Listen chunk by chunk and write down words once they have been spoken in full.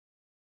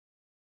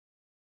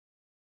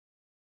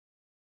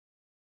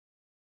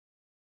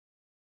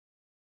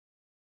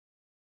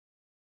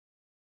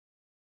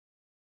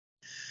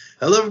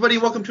Hello, everybody.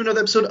 Welcome to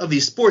another episode of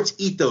the Sports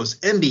Ethos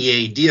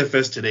NBA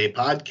DFS Today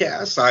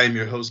podcast. I am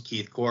your host,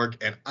 Keith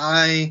Cork, and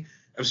I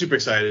am super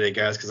excited today,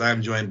 guys, because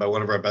I'm joined by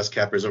one of our best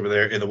cappers over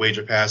there in the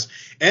Wager Pass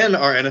and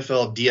our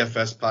NFL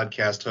DFS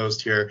podcast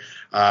host here,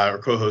 or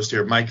co-host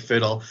here, Mike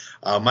Fiddle.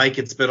 Mike,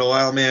 it's been a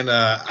while, man.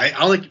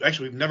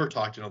 We've never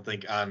talked, I don't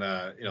think, on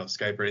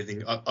Skype or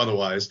anything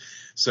otherwise.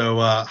 So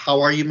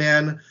how are you,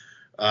 man?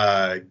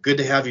 Good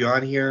to have you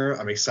on here.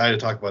 I'm excited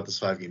to talk about this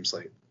 5-game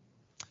slate.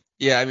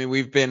 Yeah, I mean,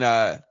 we've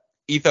been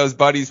Ethos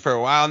buddies for a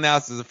while now.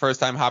 This is the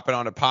first time hopping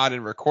on a pod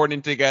and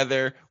recording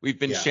together. We've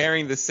been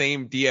sharing the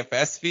same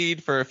DFS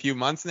feed for a few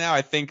months now.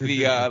 I think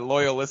the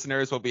loyal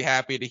listeners will be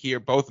happy to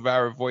hear both of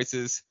our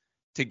voices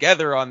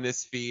together on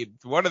this feed.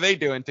 What are they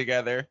doing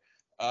together?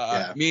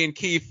 Me and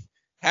Keith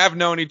have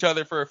known each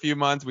other for a few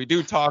months. We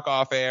do talk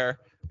off air.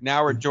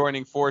 Now we're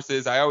joining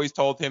forces. I always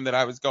told him that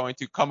I was going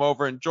to come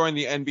over and join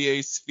the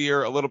NBA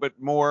sphere a little bit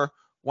more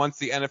once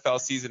the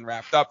NFL season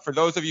wrapped up. For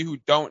those of you who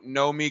don't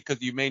know me,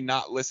 because you may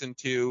not listen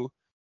to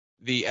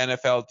the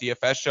NFL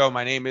DFS show,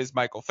 my name is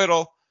Michael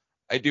Fiddle.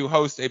 I do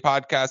host a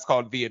podcast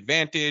called The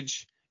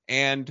Advantage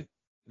and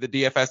the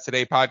DFS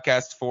Today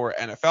podcast for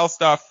NFL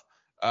stuff.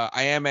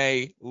 I am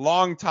a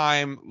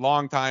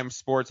longtime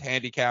sports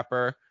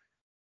handicapper,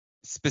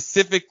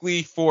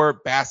 specifically for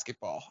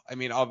basketball. I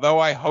mean, although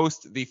I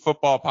host the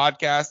football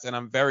podcast and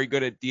I'm very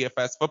good at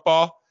DFS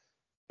football,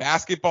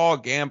 basketball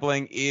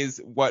gambling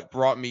is what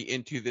brought me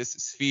into this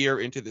sphere,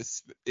 into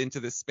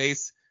this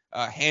space.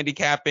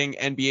 Handicapping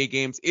NBA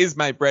games is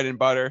my bread and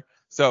butter.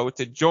 So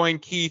to join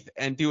Keith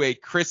and do a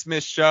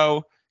Christmas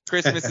show,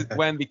 Christmas is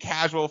when the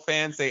casual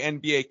fans say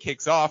NBA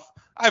kicks off.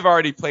 I've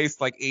already placed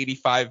like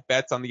 85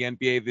 bets on the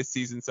NBA this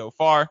season so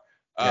far.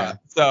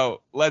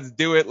 So let's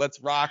do it.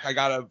 Let's rock. I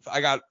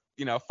got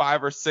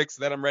 5 or 6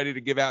 that I'm ready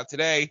to give out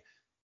today.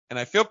 And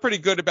I feel pretty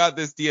good about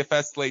this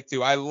DFS slate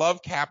too. I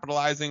love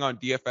capitalizing on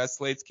DFS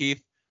slates,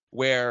 Keith,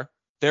 where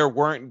there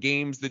weren't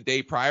games the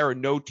day prior or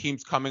no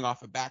teams coming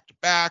off a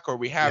back-to-back, or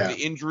we have the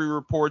injury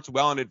reports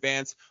well in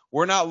advance.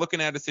 We're not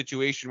looking at a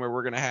situation where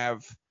we're going to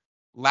have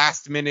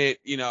last-minute,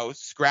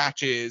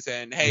 scratches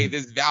and, hey,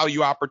 this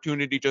value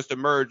opportunity just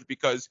emerged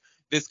because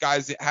this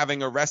guy's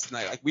having a rest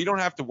night. Like, we don't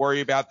have to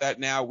worry about that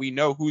now. We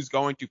know who's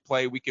going to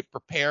play. We could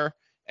prepare,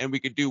 and we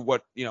could do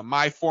what,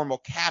 my formal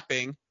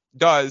capping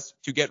does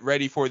to get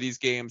ready for these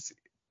games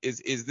is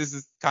this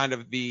is kind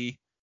of the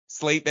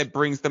slate that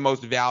brings the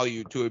most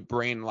value to a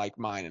brain like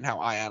mine and how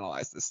I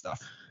analyze this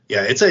stuff.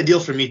 Yeah, it's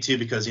ideal for me too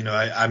because,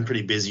 I'm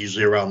pretty busy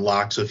usually around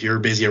lock. So if you're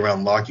busy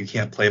around lock, you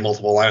can't play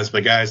multiple lineups.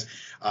 But guys,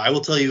 I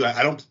will tell you,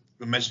 I don't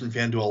mention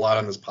FanDuel a lot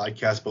on this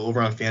podcast, but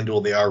over on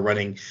FanDuel, they are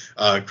running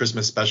a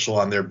Christmas special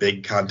on their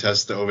big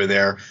contest over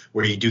there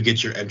where you do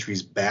get your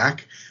entries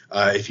back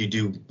if you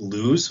do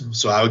lose.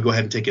 So I would go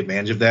ahead and take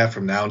advantage of that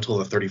from now until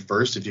the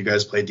 31st. If you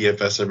guys play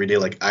DFS every day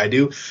like I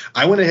do,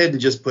 I went ahead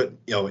and just put,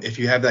 if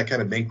you have that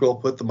kind of bankroll,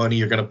 put the money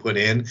you're going to put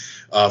in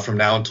from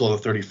now until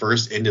the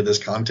 31st into this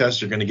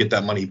contest. You're going to get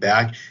that money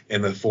back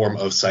in the form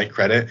of site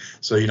credit.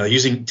 So,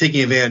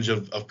 taking advantage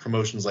of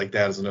promotions like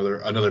that is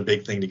another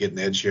big thing to get an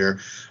edge here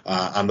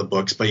on the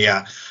books. But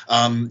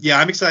I'm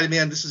excited,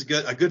 man. This is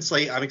a good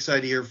slate. I'm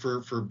excited here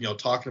for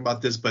talking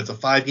about this, but it's a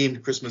 5-game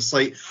Christmas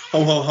slate.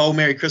 Ho, ho, ho.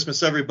 Merry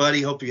Christmas, everybody.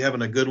 Hope you're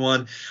having a good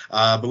one.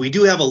 But we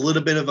do have a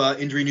little bit of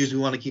injury news we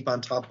want to keep on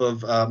top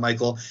of,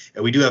 Michael.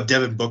 And we do have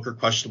Devin Booker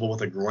questionable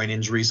with a groin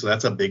injury, so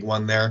that's a big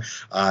one there.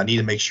 Need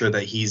to make sure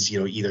that he's,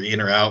 either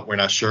in or out. We're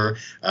not sure.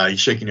 You're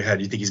shaking your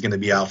head. You think he's going to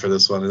be out for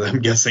this one, I'm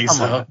guessing.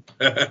 Come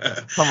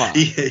on.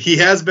 He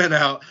has been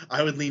out.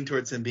 I would lean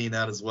towards him being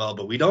out as well,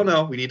 but we don't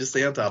know. We need to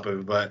stay on top of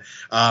it. But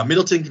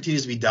Middleton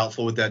continues to be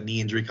doubtful with that knee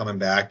injury coming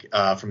back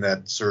from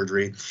that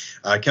surgery.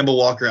 Kemba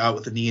Walker out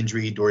with a knee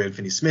injury. Dorian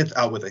Finney-Smith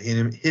out with a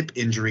hip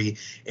injury.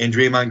 And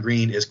Draymond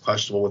Green is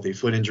questionable with a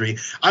foot injury.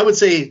 I would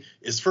say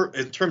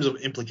in terms of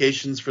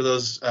implications for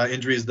those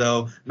injuries,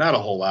 though, not a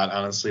whole lot,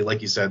 honestly.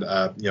 Like you said,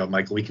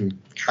 Michael, we can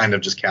kind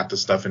of just cap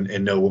this stuff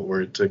and know what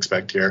we're to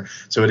expect here.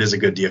 So it is a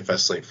good DFS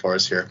slate for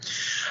us here.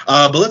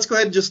 But let's go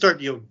ahead and just start,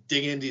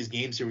 digging into these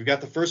games here. We've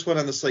got the first one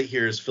on the slate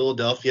here is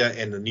Philadelphia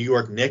and the New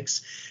York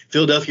Knicks.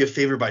 Philadelphia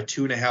favored by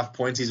 2.5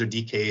 points. These are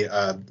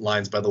DK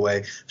lines, by the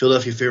way.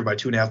 Philadelphia favored by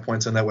 2.5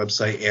 points on that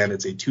website, and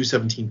it's a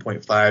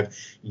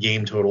 217.5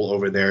 game total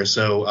over there.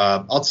 So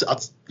I'll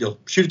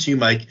shoot it to you,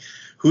 Mike.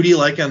 Who do you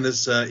like on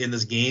this in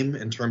this game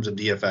in terms of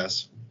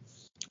DFS?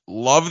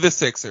 Love the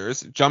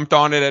Sixers. Jumped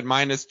on it at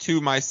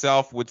 -2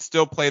 myself. Would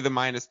still play the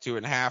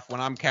 -2.5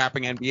 when I'm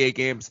capping NBA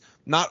games.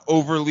 Not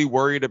overly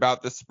worried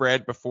about the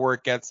spread before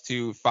it gets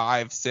to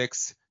 5,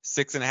 6,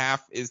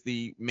 6.5 is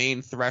the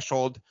main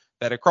threshold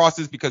that it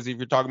crosses, because if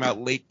you're talking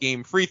about late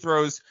game free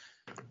throws,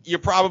 you're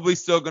probably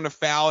still going to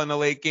foul in the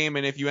late game.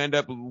 And if you end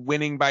up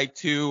winning by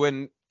 2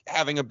 and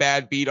having a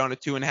bad beat on a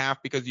 2.5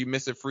 because you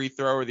miss a free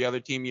throw, or the other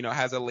team,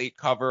 has a late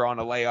cover on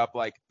a layup,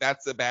 like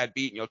that's a bad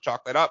beat and you'll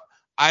chalk that up.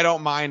 I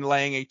don't mind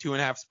laying a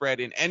 2.5 spread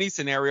in any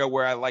scenario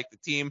where I like the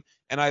team,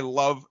 and I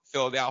love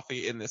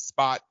Philadelphia in this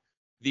spot.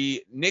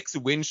 The Knicks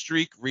win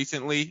streak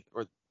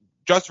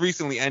just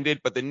recently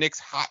ended, but the Knicks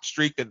hot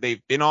streak that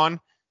they've been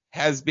on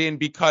has been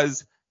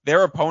because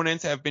their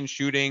opponents have been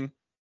shooting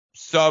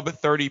sub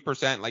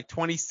 30%, like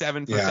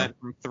 27%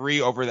 from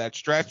three over that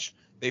stretch.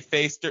 They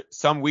faced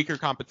some weaker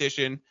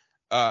competition.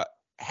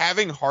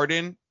 Having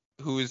Harden,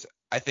 who's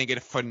I think a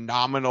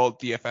phenomenal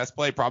DFS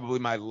play, probably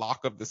my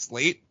lock of the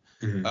slate.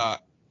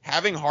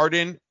 Having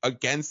Harden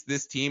against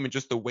this team and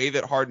just the way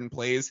that Harden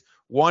plays,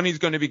 one, he's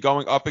going to be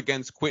going up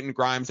against Quentin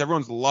Grimes.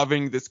 Everyone's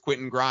loving this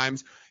Quentin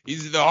Grimes.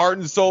 He's the heart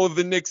and soul of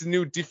the Knicks'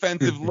 new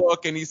defensive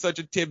look, and he's such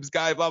a Tibbs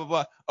guy, blah, blah,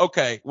 blah.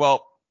 Okay,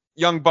 well,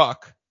 young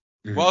buck,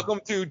 welcome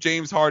to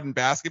James Harden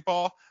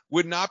basketball.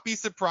 Would not be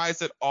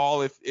surprised at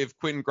all if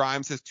Quentin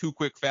Grimes has 2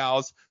 quick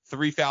fouls,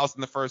 3 fouls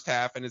in the first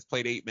half, and has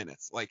played 8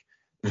 minutes. Like,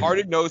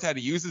 Harden knows how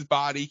to use his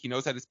body. He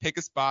knows how to pick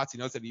his spots. He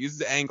knows how to use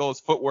his angle, his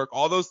footwork,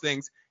 all those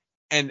things.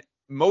 And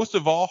most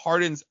of all,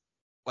 Harden's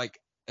like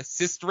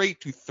assist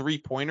rate to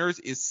 3-pointers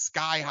is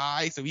sky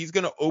high. So he's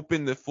going to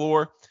open the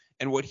floor.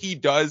 And what he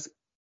does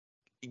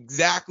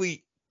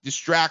exactly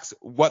distracts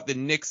what the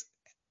Knicks,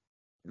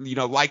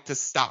 like to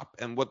stop.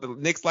 And what the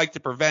Knicks like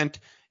to prevent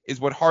is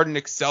what Harden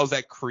excels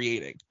at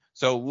creating.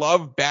 So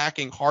love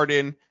backing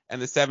Harden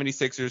and the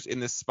 76ers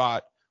in this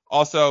spot.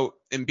 Also,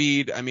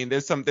 Embiid, I mean,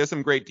 there's some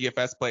great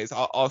DFS plays.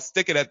 I'll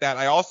stick it at that.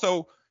 I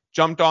also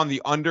jumped on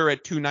the under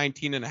at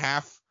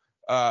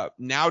 219.5.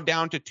 Now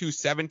down to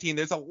 217.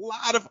 There's a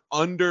lot of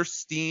under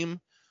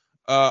steam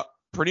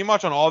pretty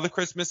much on all the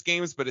Christmas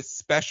games, but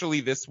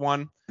especially this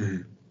one.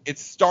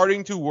 It's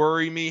starting to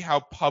worry me how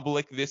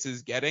public this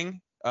is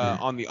getting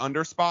on the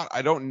under spot.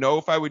 I don't know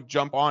if I would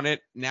jump on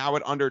it now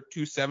at under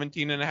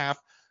 217.5.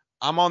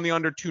 I'm on the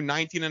under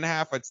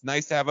 219.5. It's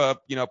nice to have a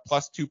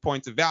plus 2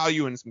 points of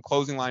value and some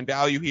closing line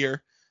value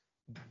here.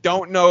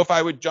 Don't know if I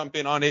would jump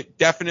in on it.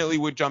 Definitely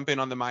would jump in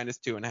on the minus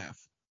 2.5.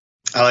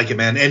 I like it,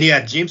 man. And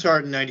yeah, James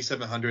Harden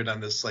 9,700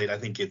 on this slate. I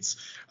think it's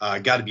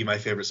got to be my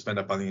favorite spend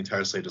up on the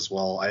entire slate as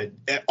well.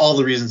 All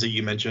the reasons that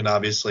you mentioned,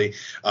 obviously,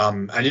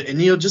 and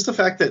just the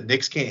fact that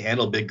Knicks can't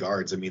handle big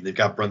guards. I mean, they've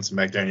got Brunson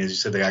back there, and as you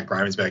said, they got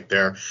Grimes back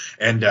there,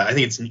 and I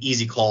think it's an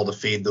easy call to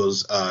fade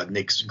those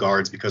Knicks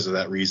guards because of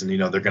that reason.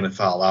 They're going to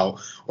foul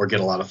out or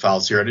get a lot of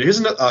fouls here. And here's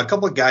a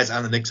couple of guys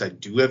on the Knicks I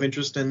do have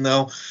interest in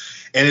though,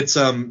 and it's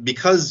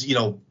because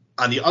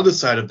on the other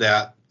side of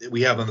that,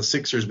 we have on the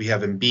Sixers, we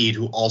have Embiid,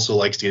 who also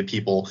likes to get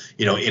people,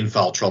 in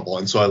foul trouble.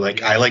 And so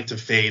I like to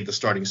fade the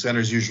starting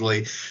centers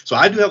usually. So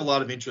I do have a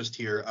lot of interest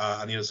here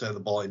on the other side of the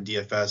ball in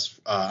DFS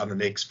on the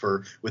Knicks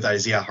with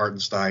Isaiah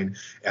Hartenstein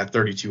at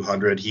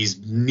 3,200. He's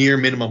near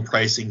minimum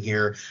pricing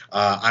here.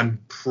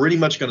 I'm pretty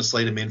much going to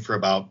slate him in for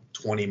about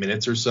 20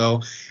 minutes or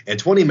so. And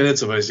 20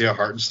 minutes of Isaiah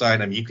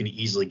Hartenstein, I mean, you can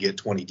easily get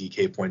 20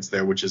 DK points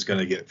there, which is going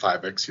to get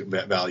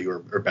 5x value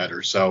or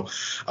better. So,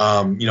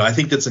 I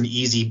think that's an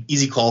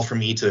easy call for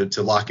me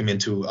to lock him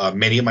into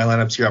many of my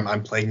lineups here.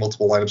 I'm playing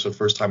multiple lineups for the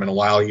first time in a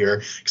while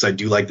here because I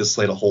do like this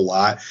slate a whole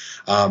lot.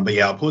 But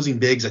yeah, opposing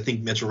bigs, I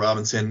think Mitchell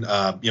Robinson,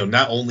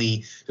 not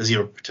only does he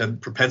have a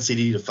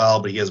propensity to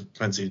foul, but he has a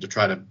propensity to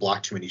try to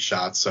block too many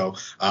shots. So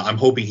I'm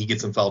hoping he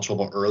gets in foul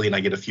trouble early and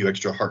I get a few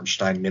extra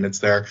Hartenstein minutes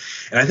there.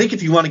 And I think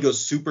if you want to go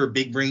super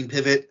big brain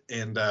pivot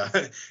and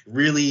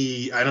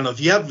really, I don't know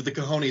if you have the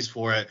cojones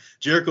for it,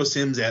 Jericho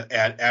Sims at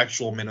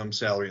actual minimum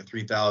salary at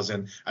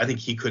 3,000, I think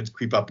he could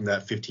creep up in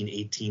that 15,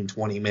 18,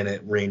 20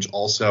 minute range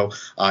also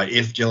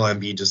if Joel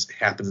Embiid just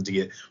happens to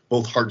get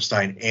both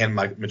Hartenstein and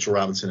Mitchell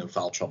Robinson in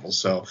foul trouble.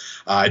 So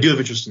I do have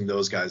interest in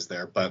those guys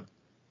there. But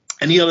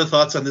any other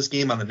thoughts on this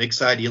game on the Knicks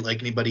side? Do you like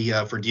anybody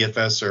for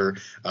DFS or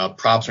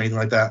props or anything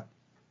like that?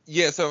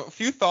 Yeah, so a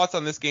few thoughts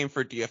on this game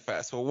for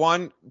DFS. Well,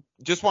 one,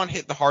 just want to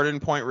hit the Harden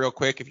point real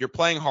quick. If you're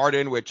playing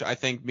Harden, which I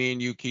think me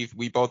and you, Keith,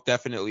 we both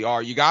definitely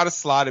are, you got to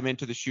slot him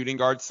into the shooting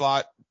guard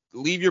slot.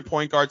 Leave your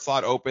point guard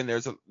slot open.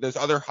 There's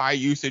other high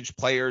usage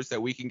players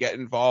that we can get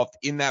involved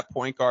in that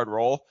point guard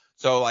role.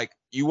 So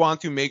you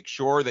want to make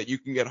sure that you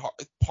can get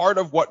part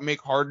of what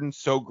make Harden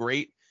so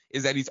great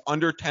is that he's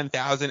under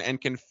 10,000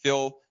 and can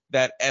fill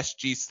that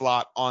SG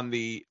slot on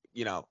the,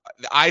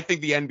 I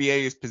think the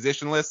NBA is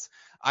positionless.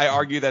 I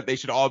argue that they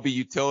should all be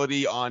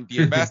utility on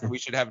DFS and we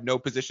should have no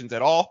positions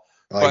at all.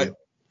 But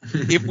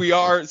if we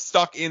are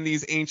stuck in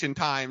these ancient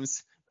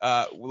times,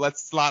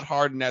 let's slot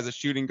Harden as a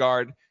shooting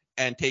guard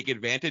and take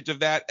advantage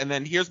of that. And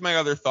then here's my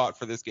other thought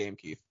for this game,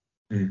 Keith.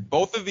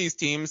 Both of these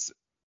teams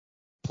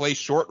play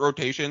short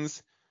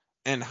rotations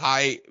and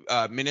high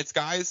minutes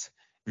guys.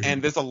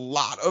 And there's a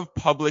lot of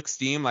public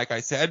steam, like I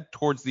said,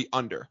 towards the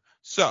under.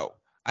 So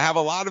I have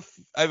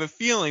a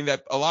feeling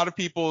that a lot of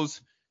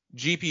people's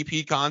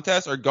GPP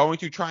contests are going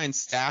to try and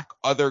stack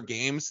other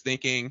games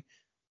thinking,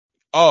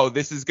 oh,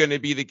 this is going to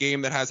be the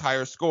game that has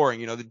higher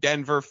scoring. The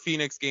Denver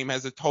Phoenix game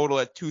has a total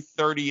at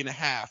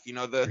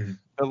 230.5.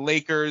 The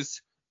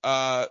Lakers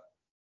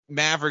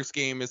Mavericks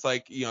game is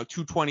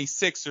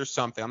 226 or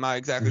something. I'm not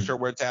exactly sure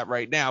where it's at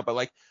right now,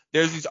 but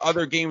there's these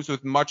other games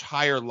with much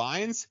higher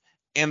lines.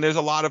 And there's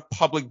a lot of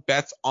public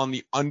bets on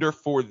the under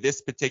for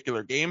this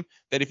particular game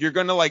that if you're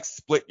going to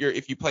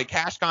if you play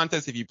cash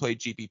contests, if you play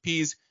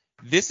GPPs,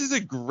 this is a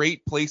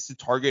great place to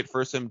target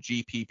for some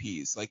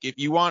GPPs. If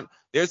you want,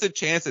 there's a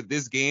chance that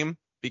this game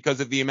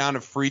because of the amount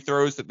of free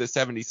throws that the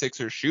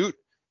 76ers shoot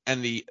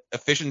and the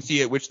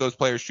efficiency at which those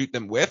players shoot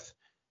them with.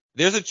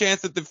 There's a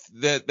chance that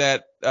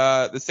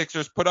the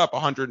Sixers put up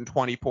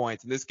 120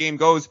 points, and this game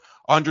goes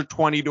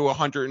 120 to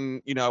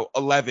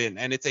 111,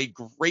 and it's a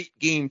great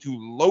game to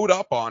load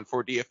up on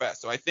for DFS.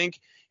 So I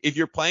think if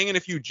you're playing in a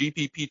few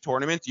GPP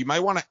tournaments, you might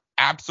want to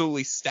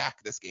absolutely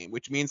stack this game,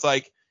 which means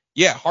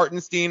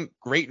Hartenstein,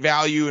 great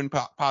value and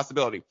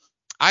possibility.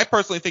 I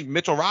personally think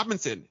Mitchell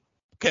Robinson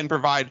can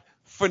provide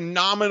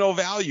phenomenal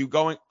value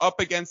going up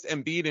against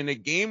Embiid in a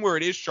game where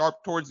it is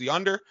sharp towards the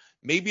under.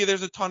 Maybe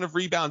there's a ton of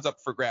rebounds up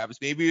for grabs.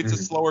 Maybe it's a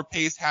slower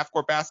paced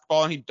half-court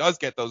basketball and he does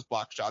get those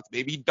block shots.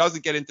 Maybe he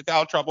doesn't get into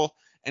foul trouble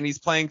and he's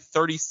playing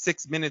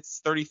 36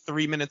 minutes,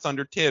 33 minutes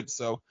under Tibbs.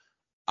 So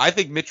I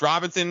think Mitch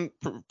Robinson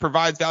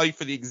provides value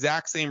for the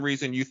exact same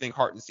reason you think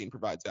Hartenstein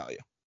provides value.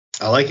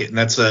 I like it, and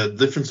that's a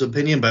difference of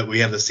opinion, but we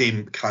have the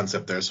same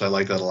concept there, so I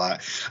like that a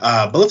lot.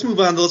 But let's move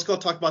on. Let's go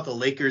talk about the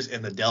Lakers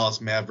and the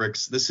Dallas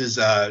Mavericks. This is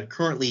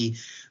currently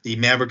the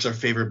Mavericks are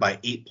favored by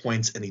 8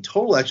 points, and the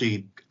total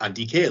actually on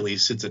DK at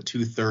least sits at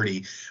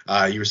 230.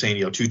 You were saying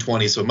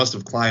 220, so it must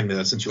have climbed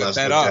since you last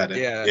looked at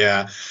it.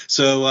 Yeah.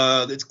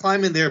 So it's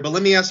climbing there. But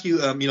let me ask you,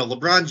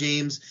 LeBron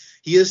James.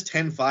 He is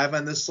 10-5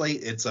 on this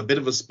slate. It's a bit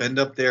of a spend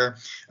up there.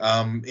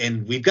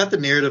 And we've got the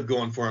narrative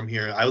going for him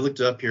here. I looked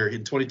it up here.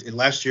 In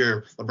last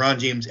year, LeBron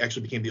James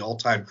actually became the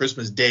all-time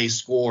Christmas Day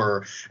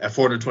scorer at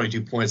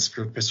 422 points,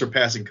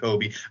 surpassing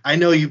Kobe. I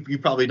know you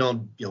probably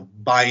don't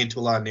buy into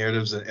a lot of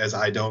narratives as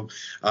I don't.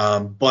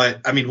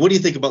 But, I mean, what do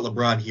you think about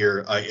LeBron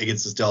here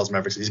against this Dallas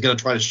Mavericks? He's going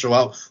to try to show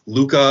out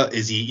Luka.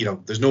 Is he,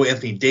 there's no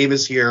Anthony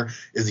Davis here.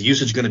 Is the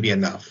usage going to be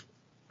enough?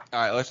 All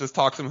right, let's just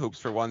talk some hoops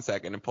for 1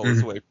 second and pull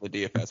this away from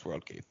the DFS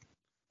world, Keith.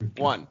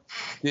 One,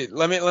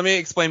 let me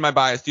explain my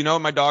bias. Do you know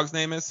what my dog's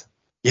name is?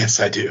 Yes,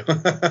 I do. All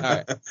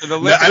right.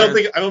 So I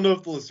don't know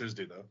if the listeners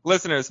do though.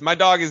 Listeners, my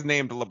dog is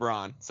named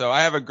LeBron. So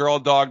I have a girl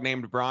dog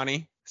named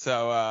Bronny.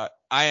 So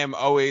I am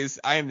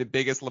the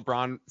biggest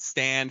LeBron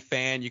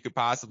fan you could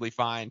possibly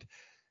find.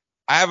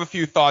 I have a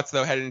few thoughts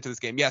though heading into this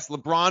game. Yes,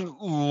 LeBron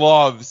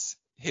loves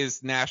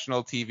his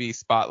national TV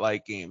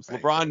spotlight games.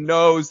 Right. LeBron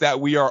knows that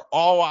we are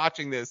all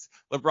watching this.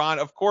 LeBron,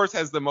 of course,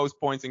 has the most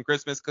points in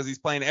Christmas because he's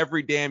playing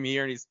every damn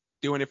year and he's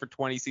doing it for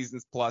 20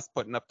 seasons plus,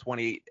 putting up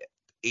 28,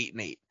 8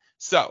 and 8.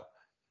 So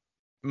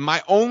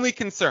my only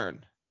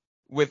concern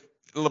with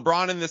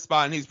LeBron in this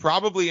spot, and he's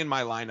probably in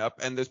my lineup,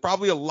 and there's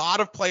probably a lot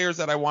of players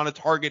that I want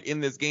to target in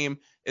this game,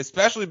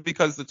 especially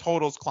because the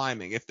total's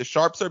climbing. If the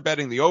sharps are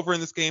betting the over in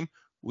this game,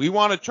 we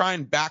want to try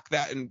and back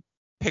that and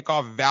pick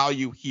off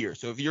value here.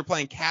 So if you're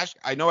playing cash,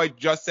 I know I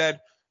just said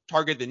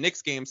target the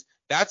Knicks games.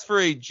 That's for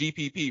a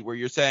GPP where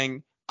you're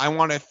saying, I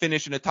want to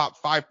finish in the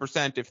top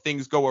 5% if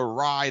things go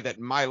awry that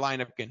my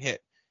lineup can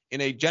hit.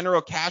 In a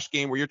general cash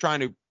game where you're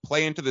trying to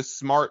play into the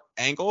smart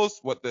angles,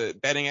 what the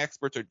betting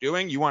experts are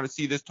doing, you want to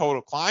see this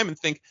total climb and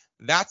think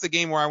that's a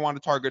game where I want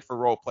to target for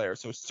role players.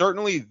 So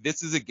certainly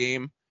this is a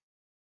game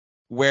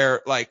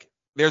where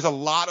there's a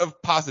lot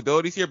of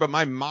possibilities here, but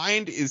my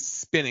mind is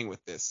spinning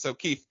with this. So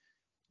Keith,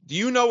 do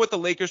you know what the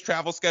Lakers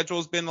travel schedule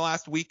has been the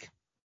last week?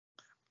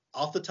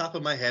 Off the top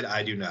of my head,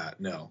 I do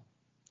not. No.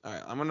 All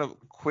right, I'm going to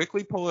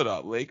quickly pull it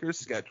up. Lakers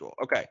schedule.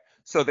 Okay,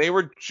 so they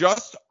were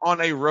just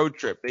on a road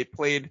trip. They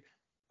played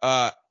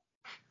their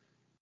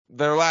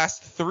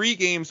last 3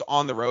 games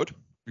on the road.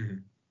 Mm-hmm.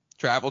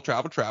 Travel.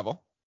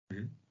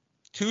 Mm-hmm.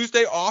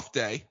 Tuesday off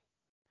day.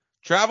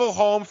 Travel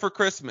home for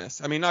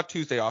Christmas. I mean, not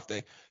Tuesday off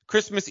day.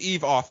 Christmas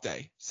Eve off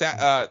day.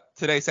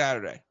 Today,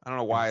 Saturday. I don't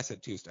know why I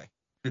said Tuesday.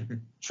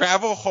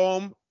 Travel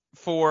home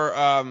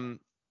to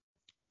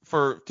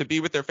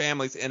be with their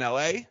families in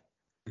LA.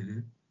 Mm-hmm.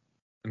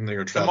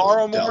 And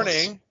tomorrow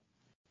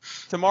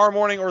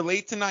morning or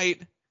late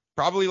tonight,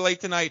 probably late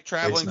tonight,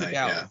 traveling to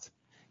Dallas.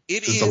 Yeah.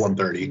 It is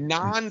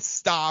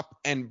nonstop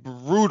and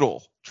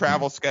brutal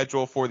travel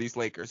schedule for these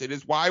Lakers. It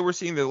is why we're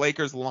seeing the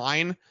Lakers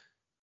line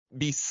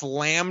be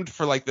slammed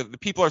for the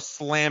people are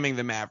slamming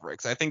the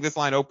Mavericks. I think this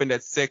line opened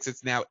at 6.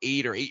 It's now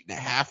 8 or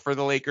 8.5 for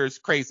the Lakers.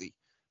 Crazy.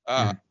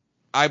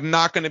 I'm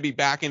not going to be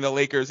backing the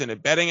Lakers in a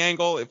betting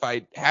angle. If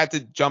I had to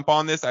jump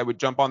on this, I would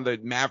jump on the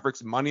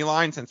Mavericks money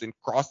line since it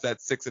crossed that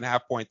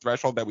 6.5 point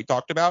threshold that we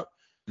talked about.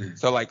 Mm-hmm.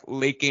 So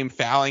late game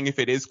fouling, if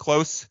it is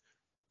close,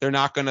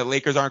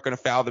 Lakers aren't going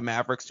to foul the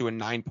Mavericks to a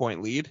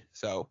 9-point lead.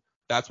 So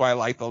that's why I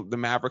like the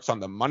Mavericks on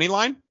the money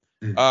line.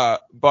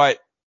 Mm-hmm. But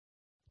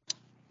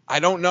I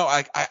don't know.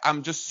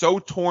 I'm just so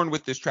torn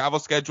with this travel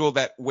schedule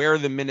that where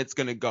the minutes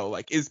going to go.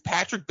 Is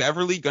Patrick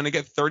Beverley going to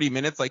get 30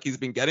 minutes like he's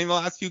been getting the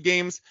last few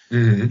games?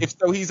 Mm-hmm. If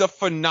so, he's a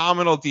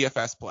phenomenal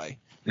DFS play.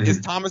 Mm-hmm.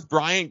 Is Thomas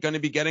Bryant going to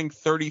be getting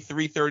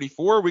 33,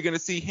 34? Are we going to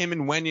see him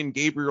and Wenyen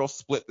Gabriel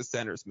split the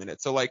centers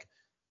minutes? So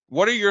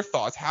what are your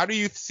thoughts? How do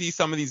you see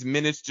some of these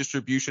minutes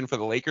distribution for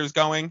the Lakers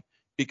going?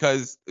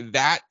 Because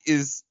that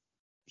is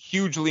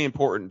hugely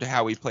important to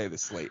how we play the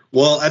slate.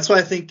 Well, that's why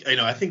I think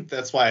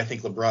that's why I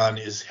think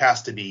LeBron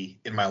has to be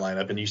in my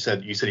lineup, and you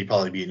said he'd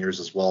probably be in yours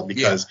as well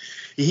because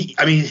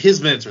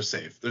his minutes are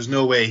safe. There's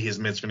no way his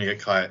minutes are going to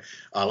get cut.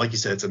 Like you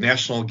said, it's a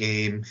national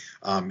game.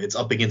 It's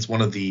up against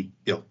one of the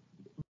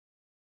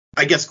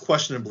I guess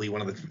questionably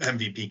one of the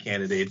MVP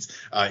candidates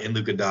in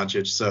Luka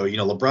Doncic. So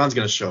LeBron's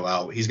going to show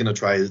out. He's going to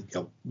try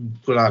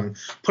put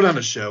on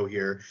a show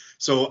here.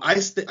 So I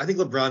think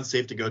LeBron's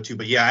safe to go to.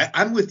 But yeah,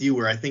 I'm with you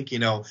where I think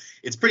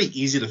it's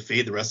pretty easy to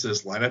fade the rest of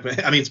this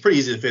lineup. I mean, it's pretty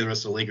easy to fade the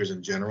rest of the Lakers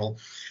in general.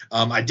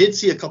 I did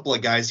see a couple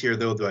of guys here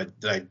though that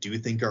I do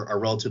think are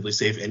relatively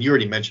safe, and you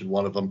already mentioned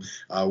one of them,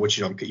 which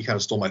you kind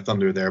of stole my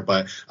thunder there.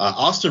 But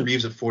Austin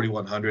Reeves at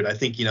 4,100. I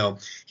think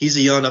he's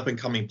a young up and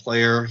coming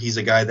player. He's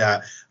a guy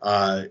that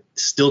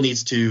still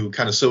needs to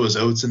kind of sow his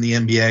oats in the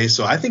NBA.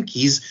 So I think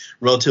he's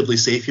relatively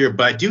safe here,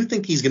 but I do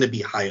think he's going to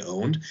be high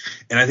owned.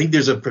 And I think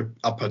there's a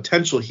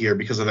potential here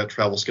because of that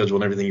travel schedule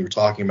and everything you were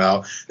talking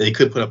about that he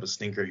could put up a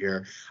stinker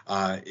here.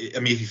 I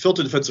mean, if you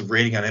filter defensive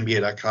rating on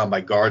NBA.com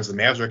by guards, the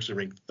Mavs are actually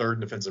ranked third in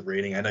defensive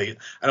rating. I know I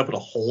don't put a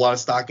whole lot of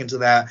stock into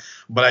that,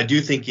 but I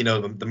do think, the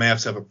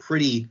Mavs have a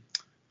pretty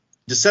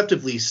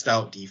deceptively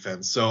stout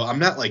defense. So I'm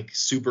not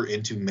super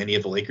into many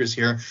of the Lakers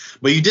here,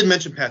 but you did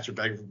mention Patrick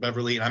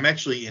Beverly, and I'm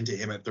actually into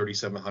him at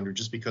 3,700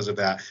 just because of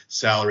that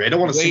salary. I don't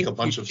want to sink a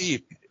bunch of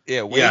cheap. Too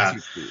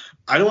cheap.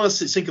 I don't want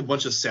to sink a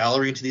bunch of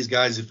salary into these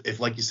guys. If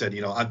like you said,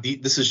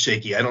 this is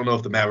shaky. I don't know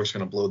if the Mavericks are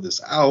going to blow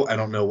this out. I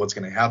don't know what's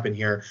going to happen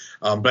here.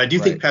 But I do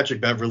think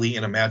Patrick Beverly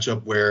in a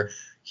matchup where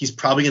he's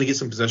probably going to get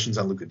some possessions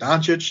on Luka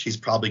Doncic. He's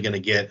probably going to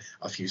get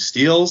a few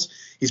steals.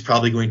 He's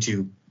probably going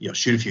to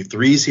shoot a few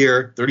threes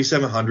here.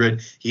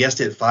 3,700. He has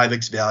to hit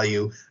 5x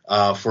value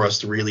for us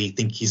to really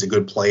think he's a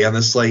good play on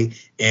this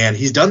slate. And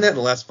he's done that in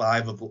the last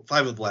five of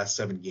the last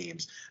 7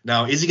 games.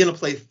 Now, is he going to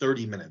play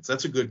 30 minutes?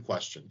 That's a good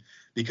question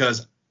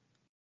because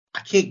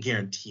I can't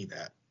guarantee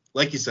that.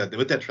 Like you said,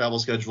 with that travel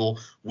schedule,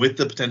 with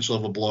the potential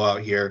of a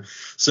blowout here.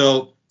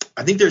 So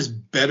I think there's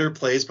better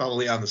plays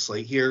probably on the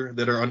slate here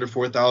that are under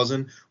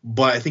 4,000.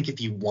 But I think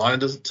if you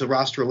wanted to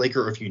roster a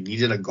Laker or if you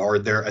needed a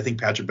guard there, I think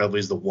Patrick Beverly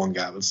is the one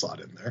guy that would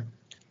slot in there.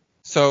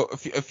 So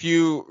a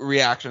few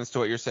reactions to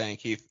what you're saying,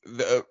 Keith.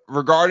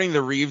 Regarding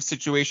the Reeves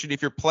situation,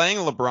 if you're playing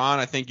LeBron,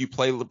 I think you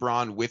play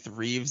LeBron with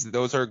Reeves.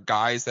 Those are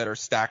guys that are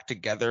stacked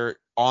together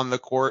on the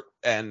court.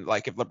 And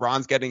if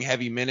LeBron's getting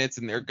heavy minutes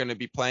and they're going to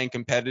be playing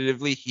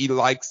competitively, he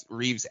likes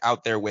Reeves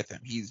out there with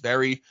him. He's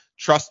very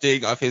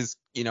trusting of his,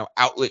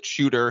 outlet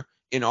shooter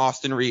in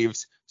Austin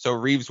Reeves. So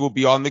Reeves will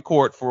be on the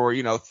court for,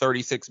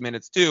 36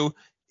 minutes too,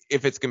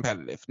 if it's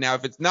competitive. Now,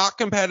 if it's not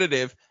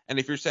competitive, and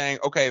if you're saying,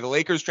 okay, the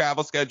Lakers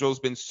travel schedule has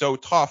been so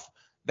tough,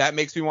 that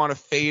makes me want to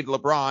fade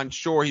LeBron.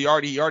 Sure, he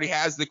already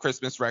has the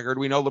Christmas record.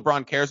 We know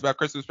LeBron cares about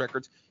Christmas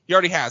records. He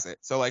already has it.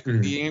 So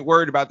he ain't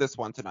worried about this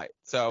one tonight.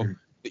 So,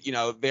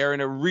 they're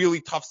in a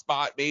really tough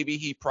spot. Maybe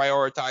he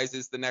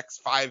prioritizes the next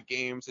 5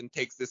 games and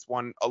takes this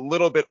one a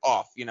little bit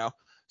off,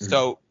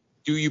 So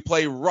do you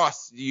play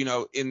Russ,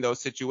 in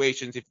those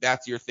situations if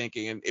that's your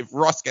thinking? And if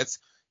Russ gets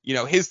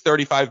his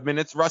 35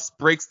 minutes, Russ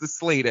breaks the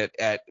slate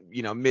at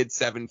mid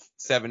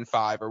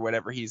 7.5 or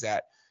whatever he's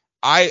at.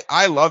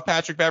 I love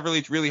Patrick Beverly.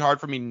 It's really hard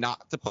for me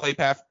not to play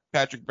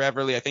Patrick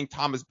Beverly. I think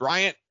Thomas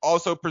Bryant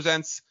also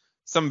presents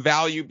some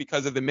value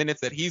because of the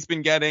minutes that he's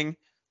been getting.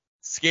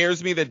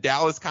 Scares me that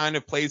Dallas kind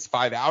of plays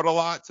 5 out a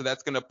lot, so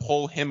that's going to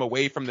pull him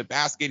away from the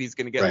basket. He's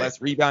going to get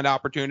less rebound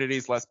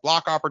opportunities, less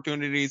block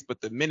opportunities,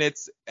 but the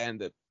minutes and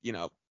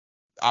the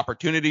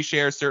opportunity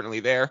share is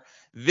certainly there.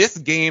 This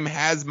game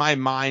has my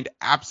mind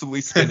absolutely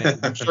spinning.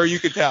 I'm sure you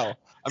could tell.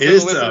 I'm sure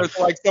the listeners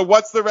are so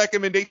what's the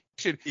recommendation?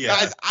 Yeah.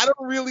 Guys, I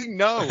don't really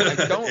know. I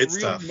don't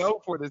really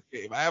know for this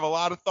game. I have a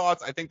lot of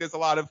thoughts. I think there's a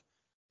lot of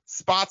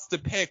spots to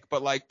pick,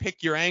 but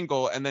pick your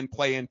angle and then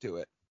play into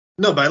it.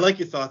 No, but I like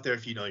your thought there.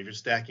 If you're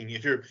stacking,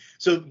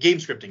 so game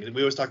scripting,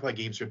 we always talk about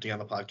game scripting on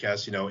the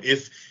podcast.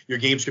 If you're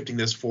game scripting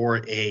this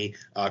for a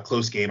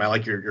close game, I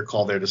like your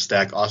call there to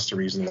stack Austin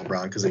Reeves and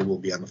LeBron because they will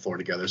be on the floor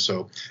together.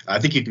 So I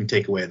think you can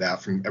take away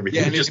that from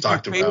everything we just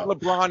talked about.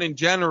 LeBron in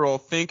general,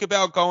 think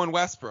about going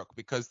Westbrook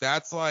because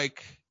that's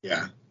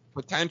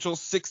potential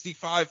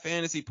 65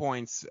 fantasy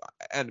points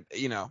and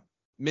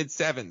mid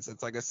 7s.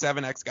 It's like a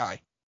 7x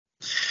guy.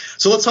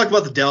 So let's talk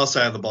about the Dallas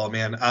side of the ball,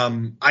 man.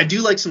 I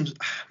do like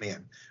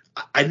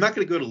I'm not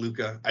going to go to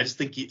Luka. I just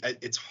think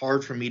it's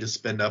hard for me to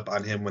spend up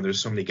on him when there's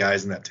so many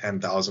guys in that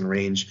 10,000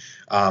 range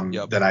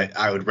that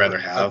I would rather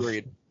have.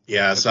 Agreed.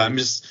 Yeah, so I'm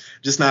just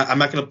not. I'm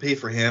not going to pay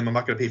for him. I'm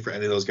not going to pay for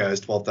any of those guys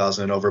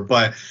 12,000 and over.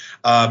 But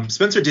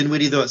Spencer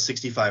Dinwiddie though at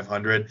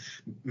 6,500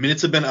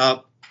 minutes have been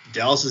up.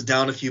 Dallas is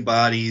down a few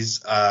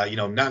bodies.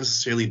 Not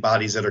necessarily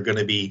bodies that are going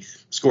to be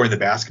scoring the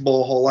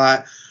basketball a whole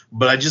lot.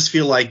 But I just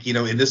feel like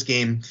in this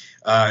game,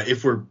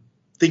 if we're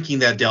thinking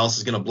that Dallas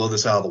is going to blow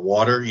this out of the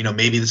water,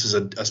 maybe this is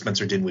a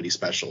Spencer Dinwiddie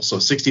special. So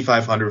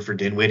 6,500 for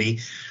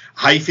Dinwiddie.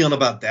 How you feeling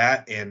about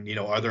that? And,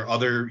 are there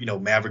other,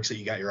 Mavericks that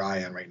you got your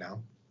eye on right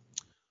now?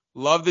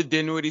 Love the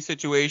Dinwiddie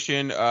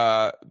situation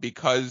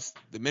because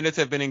the minutes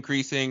have been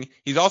increasing.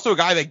 He's also a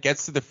guy that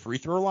gets to the free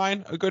throw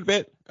line a good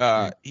bit.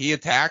 He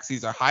attacks.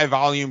 He's a high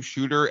volume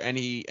shooter and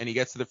he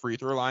gets to the free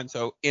throw line.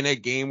 So in a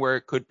game where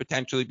it could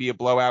potentially be a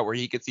blowout, where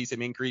he could see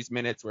some increased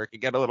minutes, where it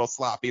could get a little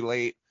sloppy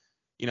late,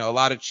 a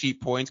lot of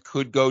cheap points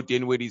could go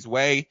Dinwiddie's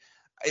way.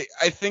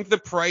 I think the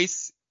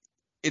price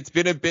it's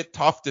been a bit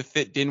tough to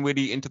fit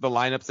Dinwiddie into the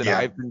lineups that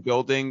I've been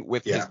building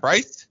with his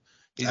price.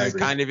 He's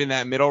kind of in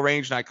that middle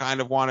range, and I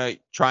kind of want to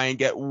try and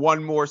get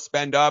one more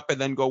spend up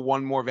and then go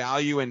one more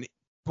value, and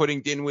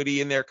putting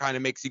Dinwiddie in there kind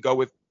of makes you go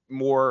with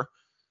more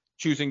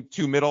choosing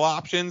two middle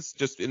options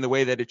just in the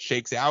way that it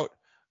shakes out.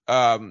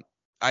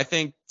 I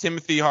think Tim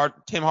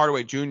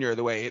Hardaway Jr.,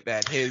 the way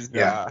that his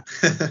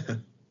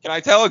can I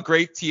tell a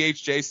great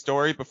THJ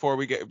story before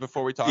we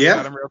talk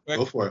about him real quick?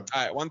 Go for it.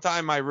 All right, one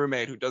time my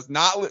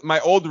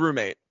old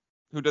roommate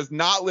who does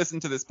not listen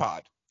to this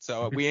pod,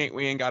 so we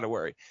ain't got to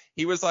worry.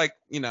 He was like,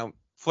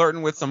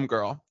 flirting with some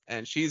girl,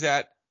 and she's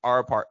at our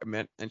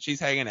apartment and she's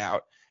hanging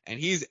out, and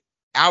he's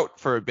out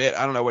for a bit.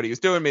 I don't know what he was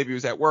doing. Maybe he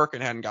was at work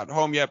and hadn't gotten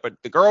home yet, but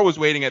the girl was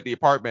waiting at the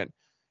apartment,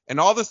 and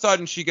all of a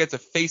sudden she gets a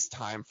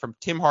FaceTime from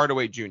Tim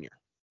Hardaway Jr.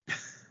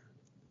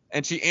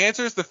 And she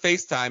answers the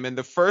FaceTime, and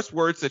the first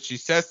words that she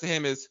says to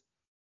him is,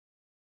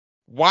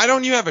 "Why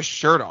don't you have a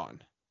shirt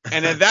on?"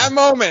 And at that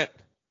moment,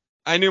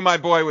 I knew my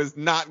boy was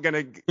not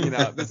going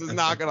to, this is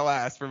not going to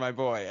last for my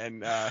boy.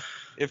 And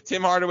if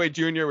Tim Hardaway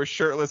Jr. was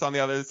shirtless on the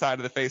other side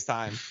of the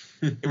FaceTime,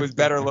 it was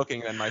better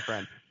looking than my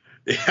friend.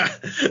 Yeah,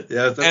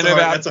 that's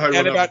a hard one.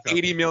 And about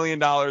 $80 million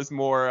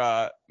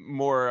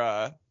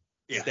more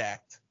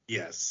stacked.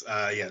 Yes,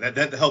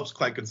 that helps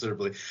quite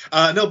considerably.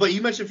 No, but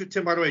you mentioned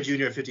Tim Hardaway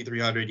Jr. at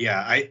 5,300.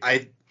 Yeah,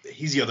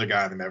 he's the other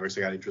guy on the Mavericks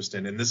I got interest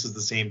in, and this is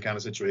the same kind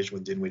of situation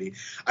with Dinwiddie.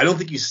 I don't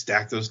think you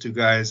stack those two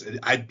guys.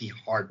 I'd be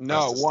hard.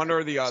 No, one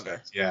or the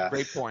other. Yeah,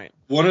 great point.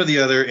 One or the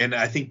other, and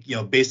I think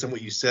based on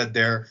what you said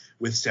there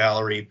with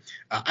salary,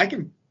 I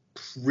can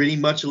pretty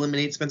much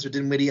eliminate Spencer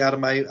Dinwiddie out of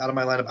my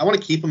lineup. I want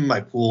to keep him in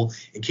my pool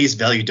in case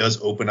value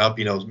does open up.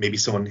 Maybe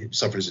someone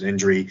suffers an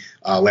injury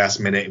last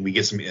minute and we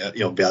get some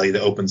value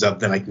that opens up.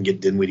 Then I can get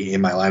Dinwiddie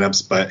in my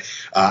lineups. But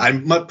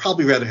I'd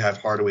probably rather have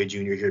Hardaway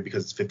Jr. here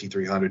because it's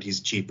 5,300. He's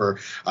cheaper,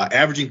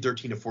 averaging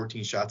 13 to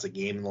 14 shots a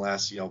game in the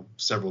last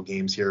several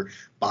games here.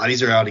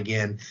 Bodies are out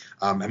again.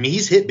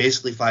 He's hit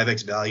basically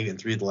 5x value in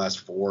 3 of the last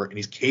 4, and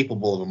he's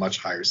capable of a much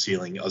higher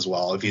ceiling as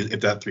well if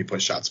that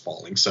 3-point shot's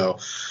falling. So.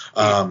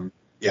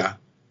 Yeah.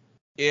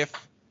 If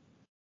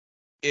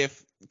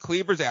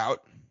Kleber's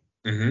out,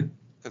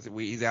 because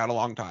he's out a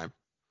long time,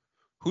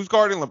 who's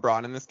guarding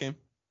LeBron in this game?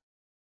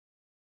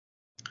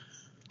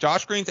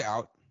 Josh Green's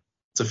out.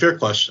 It's a fair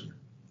question.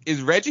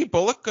 Is Reggie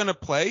Bullock going to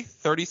play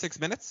 36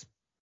 minutes?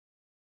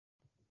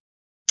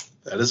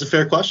 That is a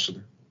fair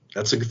question.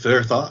 That's a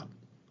fair thought.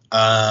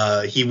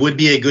 He would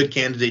be a good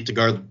candidate to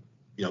guard,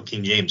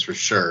 King James for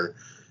sure.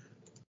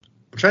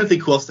 I'm trying to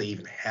think who else they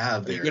even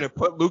have there. You're going to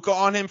put Luka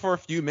on him for a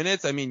few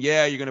minutes? You're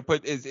going to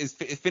put – is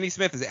Finney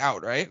Smith is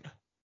out, right?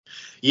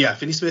 Yeah,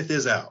 Finney Smith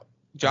is out.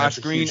 Josh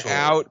Green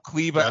out,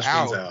 Kleber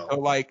out.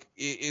 So,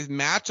 is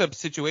matchup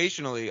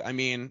situationally,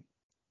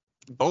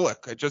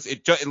 Bullock,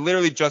 it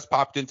literally just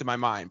popped into my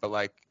mind.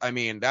 But,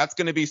 that's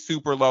going to be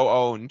super low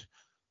owned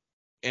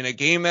in a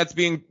game that's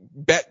being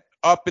bet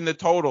up in the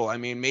total.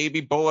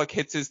 Maybe Bullock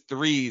hits his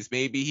threes.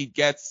 Maybe he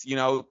gets,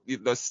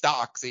 the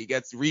stocks. He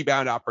gets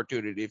rebound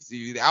opportunity. If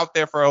he's out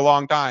there for a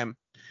long time.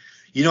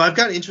 I've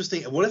got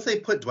interesting. What if they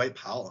put Dwight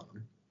Powell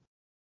on?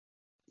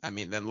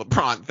 Then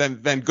LeBron.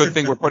 Then good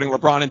thing we're putting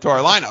LeBron into our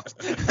lineups.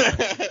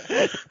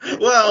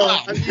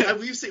 Well,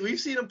 we've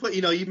seen him put.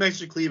 You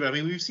mentioned Cleveland.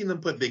 We've seen them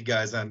put big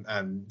guys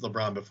on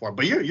LeBron before.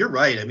 But you're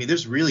right.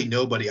 There's really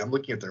nobody. I'm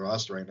looking at their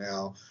roster right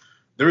now.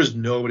 There is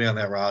nobody on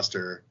that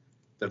roster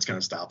that's going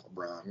to stop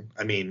LeBron.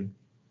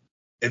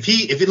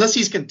 Unless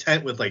he's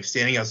content with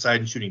standing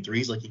outside and shooting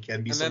threes like he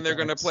can be. And then they're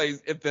going to play.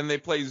 Then they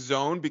play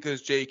zone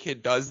because J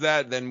Kidd does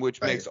that. Then which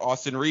makes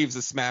Austin Reeves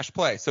a smash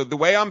play. So the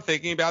way I'm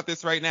thinking about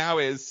this right now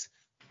is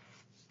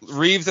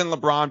Reeves and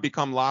LeBron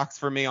become locks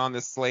for me on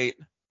this slate,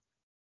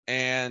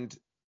 and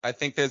I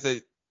think there's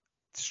a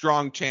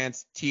strong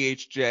chance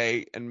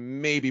THJ and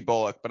maybe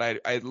Bullock, but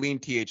I lean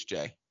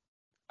THJ.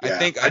 Yeah, I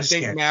think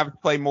Mavs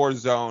play more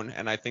zone,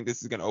 and I think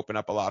this is going to open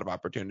up a lot of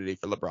opportunity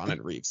for LeBron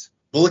and Reeves.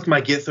 Bullock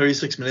might get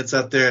 36 minutes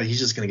out there, and he's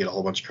just going to get a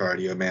whole bunch of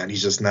cardio, man.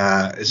 He's just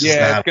not. It's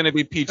going to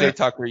be PJ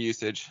Tucker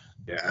usage.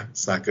 Yeah,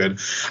 it's not good.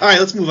 All right,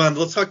 let's move on.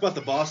 Let's talk about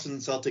the Boston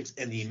Celtics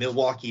and the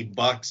Milwaukee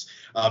Bucks.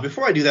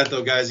 Before I do that,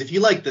 though, guys, if you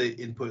like the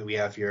input we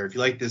have here, if you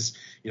like this,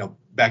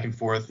 back and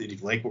forth, if you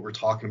like what we're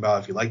talking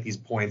about, if you like these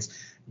points,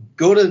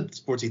 go to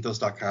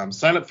sportsethos.com,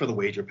 sign up for the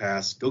wager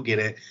pass, go get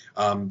it.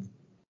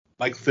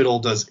 Mike Fiddle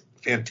does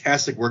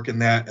fantastic work in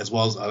that, as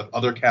well as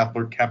other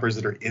cappers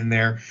that are in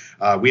there.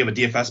 We have a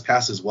DFS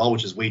pass as well,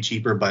 which is way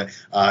cheaper, but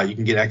you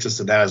can get access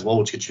to that as well,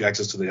 which gets you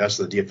access to the rest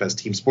of the DFS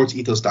team.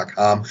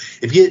 Sportsethos.com.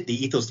 If you get the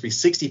Ethos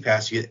 360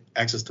 pass, you get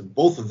access to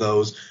both of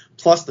those,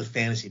 plus the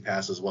fantasy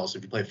pass as well. So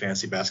if you play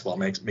fantasy basketball,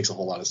 it makes a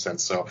whole lot of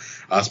sense. So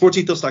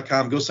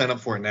sportsethos.com, go sign up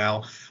for it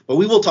now. But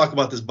we will talk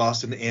about this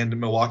Boston and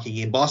Milwaukee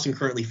game. Boston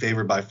currently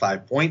favored by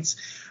 5 points,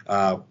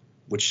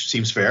 which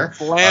seems fair.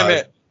 Slam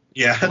it.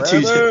 Yeah,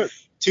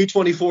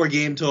 224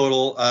 game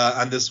total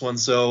on this one.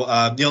 So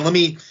let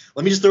me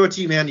just throw it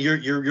to you, man.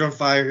 You're on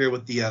fire here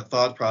with the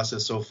thought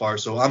process so far.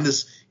 So on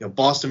this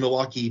Boston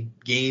Milwaukee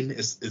game,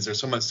 is there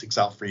so much sticks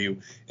out for you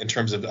in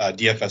terms of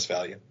DFS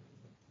value?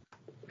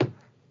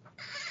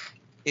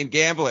 In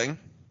gambling,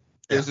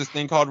 there's this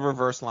thing called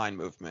reverse line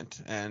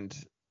movement, and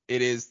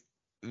it is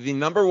the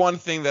number one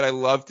thing that I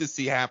love to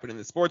see happen in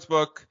the sports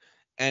book,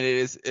 and it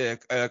is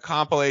a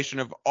compilation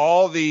of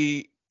all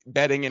the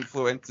betting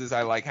influences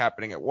I like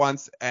happening at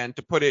once. And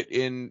to put it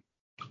in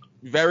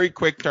very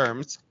quick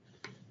terms,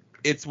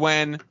 it's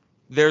when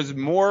there's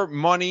more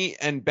money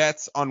and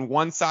bets on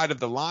one side of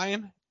the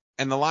line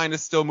and the line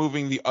is still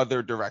moving the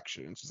other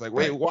direction. It's just like,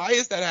 wait, why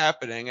is that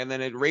happening? And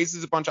then it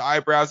raises a bunch of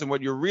eyebrows, and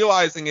what you're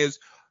realizing is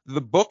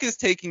the book is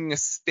taking a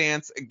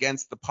stance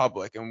against the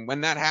public. And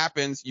when that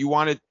happens, you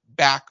want to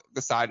back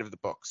the side of the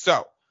book.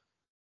 So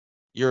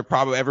you're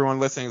probably, everyone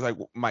listening is like,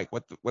 Mike,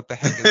 what the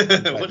heck is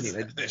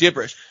that?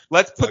 Gibberish.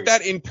 Let's put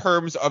that in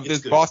terms of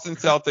this Boston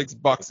Celtics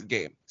Bucks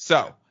game.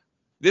 So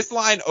this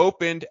line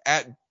opened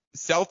at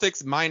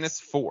Celtics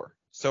 -4.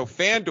 So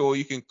FanDuel,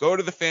 you can go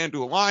to the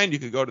FanDuel line, you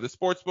can go to the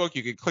sportsbook,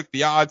 you can click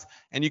the odds,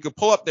 and you can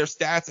pull up their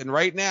stats. And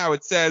right now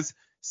it says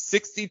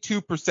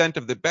 62%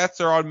 of the bets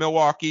are on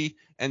Milwaukee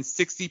and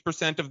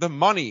 60% of the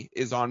money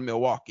is on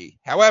Milwaukee.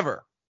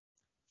 However,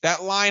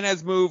 that line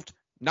has moved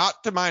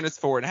not to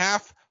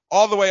 -4.5,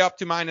 all the way up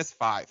to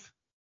 -5.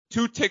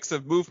 2 ticks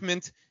of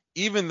movement,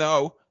 even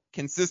though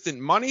consistent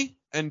money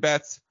and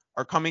bets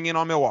are coming in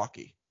on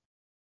Milwaukee.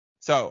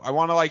 So I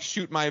want to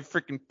shoot my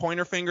freaking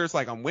pointer fingers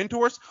like I'm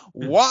Windhorse.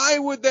 Why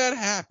would that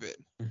happen?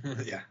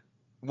 Yeah.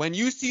 When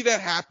you see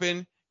that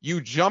happen,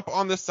 you jump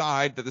on the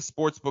side that the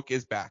sportsbook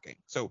is backing.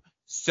 So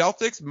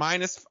Celtics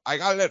I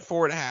got it at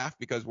 4.5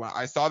 because when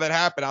I saw that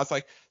happen, I was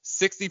like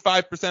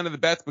 65% of the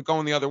bets, but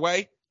going the other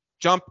way.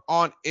 Jump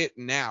on it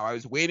now. I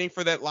was waiting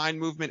for that line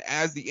movement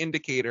as the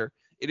indicator.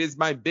 It is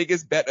my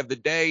biggest bet of the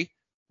day.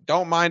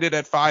 Don't mind it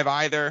at 5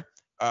 either.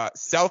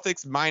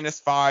 Celtics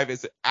 -5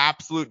 is an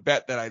absolute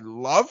bet that I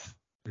love.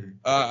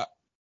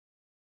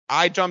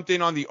 I jumped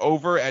in on the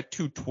over at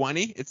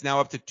 220. It's now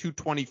up to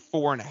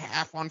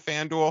 224.5 on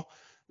FanDuel.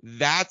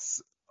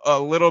 That's a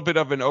little bit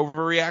of an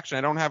overreaction.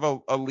 I don't have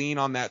a lean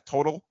on that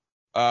total.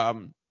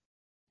 But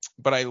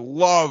I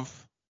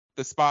love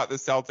the spot the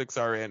Celtics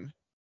are in.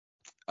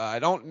 I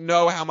don't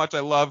know how much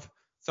I love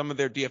some of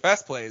their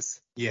DFS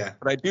plays. Yeah.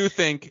 But I do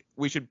think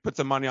we should put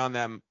some money on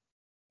them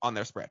on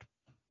their spread.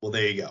 Well,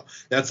 there you go.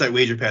 That's that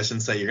Wager Pass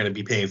insight you're going to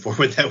be paying for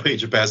with that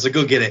Wager Pass. So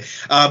go get it.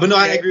 But no,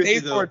 I agree with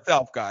you, though. It pays for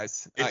itself,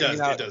 guys. It does.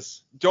 It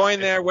does. Join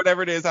there,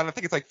 whatever it is. I don't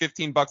think it's like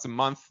 $15 a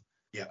month.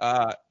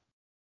 Yeah.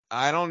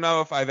 I don't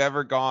know if I've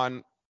ever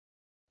gone.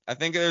 I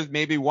think there's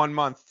maybe 1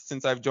 month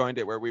since I've joined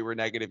it where we were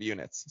negative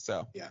units.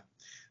 So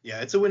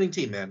yeah, it's a winning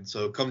team, man.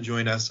 So come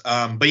join us.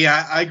 But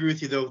yeah, I agree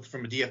with you though.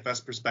 From a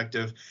DFS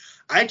perspective,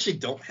 I actually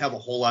don't have a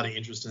whole lot of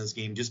interest in this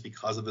game just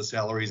because of the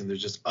salaries, and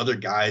there's just other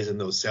guys in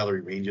those salary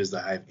ranges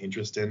that I have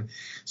interest in.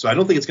 So I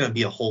don't think it's going to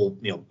be a whole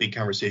big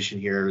conversation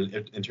here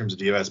in terms of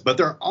DFS. But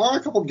there are a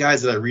couple of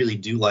guys that I really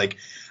do like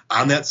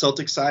on that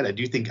Celtics side. I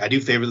do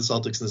favor the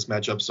Celtics in this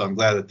matchup. So I'm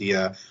glad that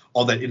the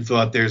all that info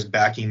out there is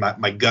backing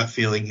my gut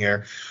feeling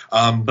here.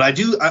 But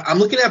I'm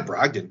looking at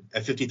Brogdon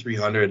at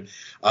 5,300,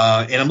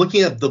 and I'm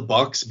looking at the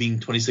Bucks being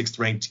 26th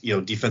ranked,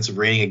 defensive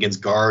rating against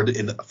guard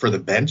for the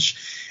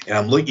bench. And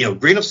I'm looking,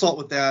 grain of salt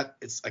with that.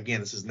 This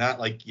is not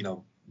like,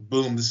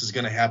 boom, this is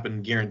going to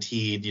happen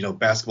guaranteed.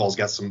 Basketball's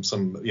got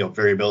some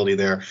variability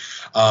there.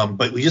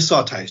 But we just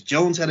saw Tyus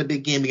Jones had a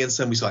big game against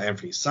them. We saw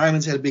Anthony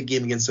Simons had a big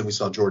game against them. We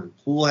saw Jordan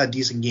Poole had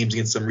decent games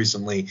against them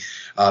recently,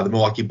 the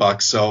Milwaukee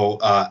Bucks. So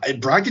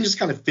Brogdon just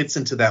kind of fits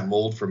into that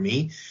mold for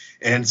me.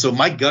 And so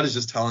my gut is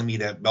just telling me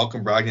that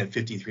Malcolm Brogdon at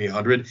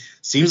 5,300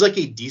 seems like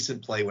a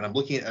decent play when I'm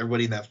looking at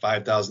everybody in that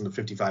 5,000 to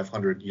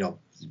 5,500,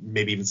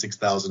 maybe even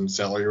 6,000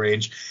 salary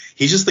range.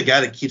 He's just the guy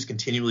that keeps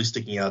continually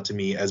sticking out to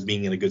me as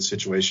being in a good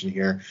situation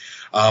here.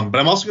 But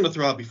I'm also going to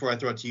throw out, before I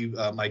throw it to you,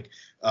 Mike,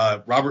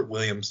 Robert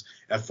Williams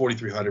at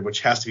 4,300,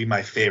 which has to be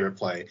my favorite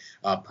play.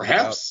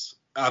 Perhaps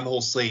on the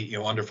whole slate,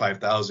 under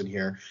 5,000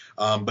 here.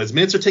 But his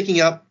minutes are ticking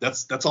up.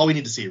 That's all we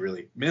need to see,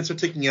 really. Minutes are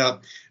ticking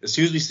up. As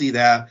soon as we see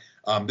that,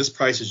 this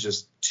price is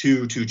just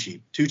too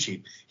cheap.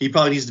 He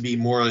probably needs to be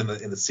more in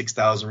the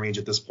 6,000 range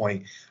at this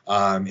point.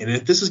 And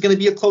if this is going to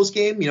be a close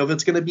game, if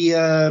it's going to be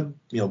a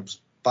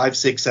 5,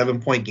 6,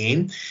 7 point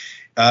game,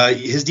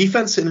 his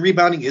defense and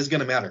rebounding is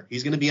going to matter.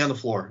 He's going to be on the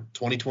floor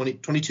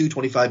 22,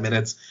 25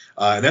 minutes.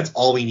 And that's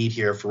all we need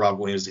here for Robert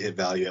Williams to hit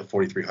value at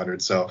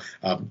 4,300. So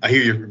I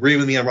hear you agree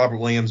with me on Robert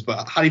Williams,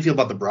 but how do you feel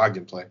about the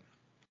Brogdon play?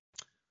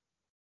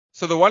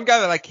 So the one guy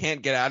that I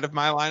can't get out of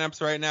my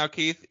lineups right now,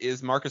 Keith,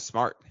 is Marcus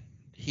Smart.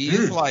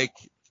 He's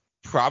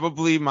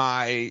probably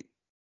a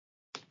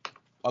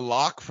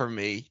lock for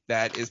me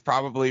that is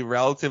probably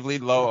relatively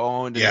low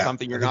owned and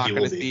something you're not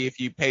going to see if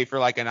you pay for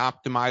an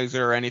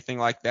optimizer or anything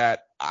like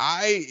that.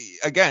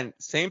 Again,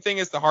 same thing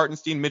as the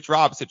Hartenstein Mitch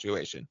Rob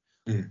situation.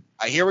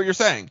 I hear what you're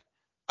saying.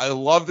 I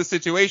love the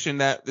situation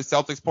that the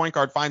Celtics point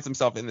guard finds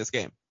himself in this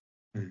game.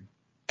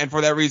 And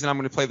for that reason, I'm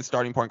going to play the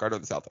starting point guard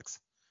of the Celtics.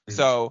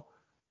 So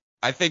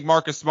I think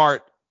Marcus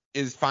Smart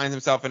finds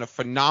himself in a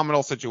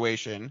phenomenal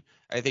situation.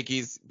 I think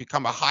he's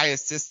become a high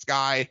assist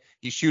guy.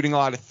 He's shooting a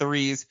lot of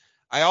threes.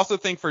 I also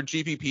think for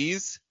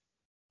GPPs,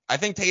 I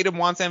think Tatum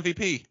wants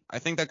MVP. I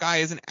think that guy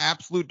is an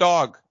absolute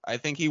dog. I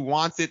think he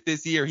wants it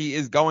this year. He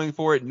is going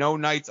for it, no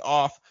nights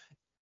off.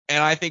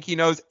 And I think he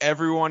knows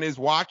everyone is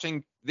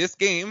watching this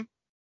game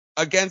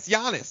against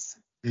Giannis.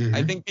 Mm-hmm.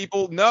 I think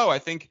people know. I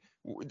think,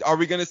 are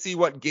we going to see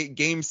what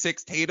game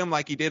 6 Tatum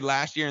like he did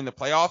last year in the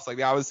playoffs? Like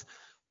that was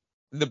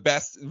the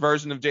best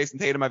version of Jason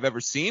Tatum I've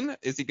ever seen.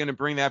 Is he going to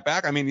bring that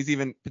back? I mean, he's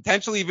even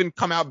potentially even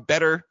come out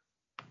better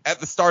at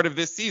the start of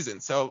this season.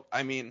 So,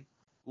 I mean,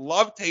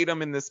 love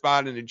Tatum in this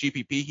spot in the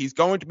GPP. He's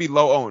going to be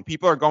low owned.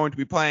 People are going to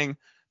be playing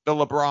the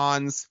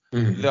LeBrons,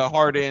 the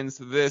Hardens,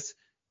 this.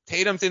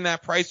 Tatum's in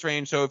that price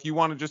range. So if you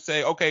want to just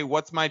say, okay,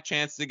 what's my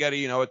chance to get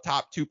a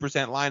top 2%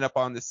 lineup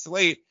on the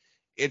slate?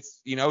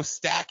 It's,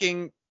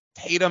 stacking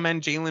Tatum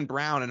and Jaylen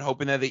Brown and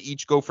hoping that they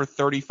each go for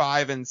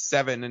 35 and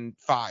 7 and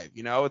 5.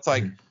 It's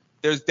like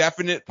there's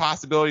definite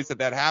possibilities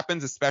that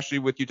happens, especially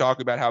with you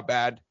talking about how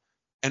bad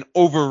and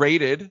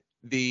overrated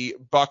the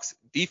Bucks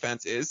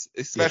defense is,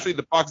 especially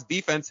the Bucks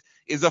defense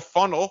is a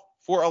funnel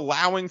for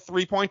allowing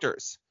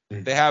 3-pointers.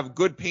 They have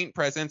good paint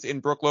presence in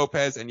Brook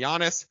Lopez and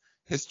Giannis.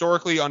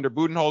 Historically, under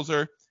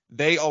Budenholzer,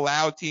 they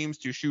allow teams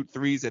to shoot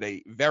threes at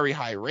a very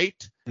high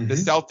rate. The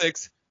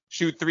Celtics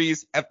shoot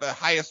threes at the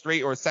highest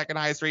rate or second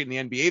highest rate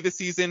in the NBA this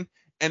season,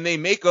 and they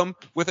make them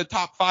with a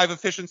top 5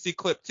 efficiency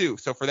clip too.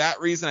 So for that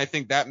reason, I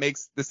think that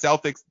makes the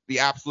Celtics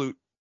the absolute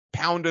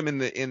pound them in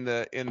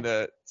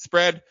the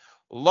spread.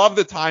 Love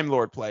the Time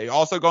Lord play.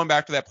 Also going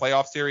back to that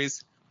playoff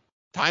series,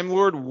 Time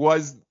Lord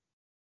was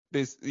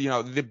this,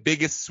 the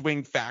biggest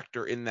swing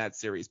factor in that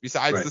series.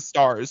 Besides the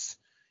stars,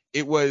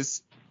 it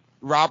was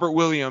Robert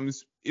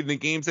Williams. In the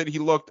games that he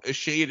looked a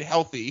shade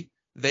healthy,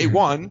 they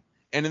won.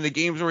 And in the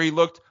games where he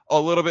looked a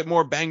little bit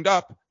more banged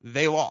up,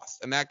 they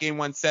lost. And that game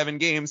went 7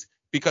 games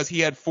because he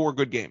had 4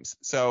 good games.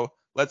 So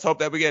let's hope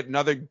that we get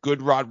another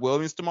good Rod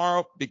Williams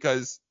tomorrow,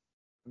 because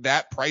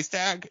that price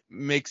tag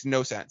makes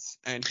no sense.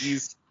 And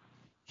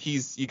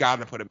you got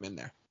to put him in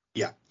there.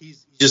 Yeah,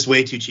 he's just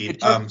way too cheap.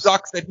 It just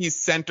sucks that he's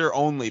center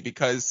only,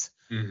 because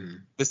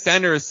the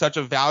center is such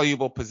a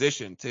valuable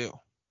position too.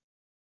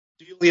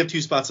 You only have 2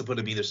 spots to put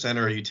him, either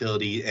center or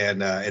utility,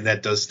 and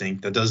that does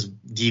stink. That does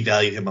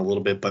devalue him a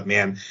little bit, but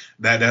man,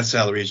 that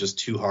salary is just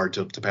too hard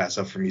to pass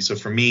up for me. So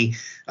for me,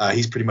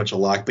 he's pretty much a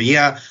lock. But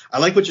yeah, I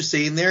like what you're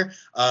saying there.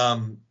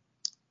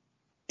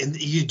 And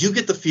you do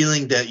get the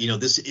feeling that,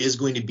 this is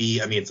going to be,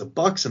 it's the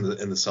Bucks and the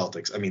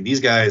Celtics.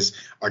 These guys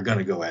are going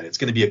to go at it. It's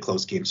going to be a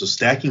close game. So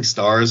stacking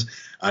stars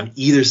on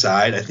either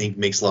side, I think,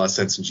 makes a lot of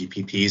sense in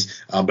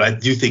GPPs. But I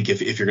do think if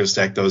you're going to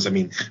stack those,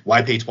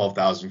 why pay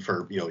 $12,000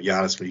 for,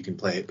 Giannis when you can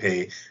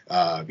pay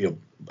I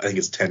think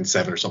it's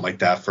 10-7 or something like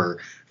that for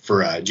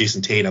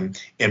Jason Tatum,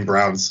 and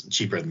Brown's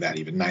cheaper than that,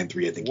 even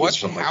 9-3, I think. What's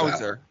something Hauser? Like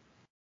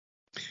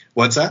that.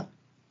 What's that?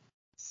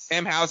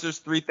 Sam Hauser's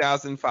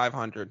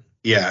 3,500.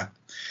 Yeah,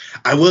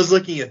 I was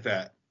looking at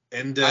that.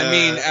 And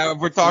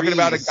we're talking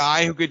about a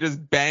guy who could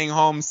just bang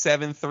home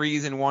 7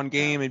 threes in one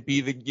game and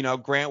be the,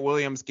 Grant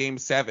Williams game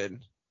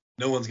 7.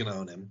 No one's going to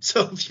own him.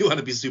 So if you want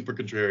to be super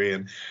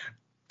contrarian,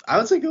 I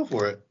would say go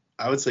for it.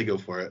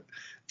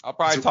 I'll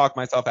probably talk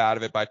myself out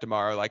of it by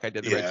tomorrow, like I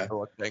did the Rachel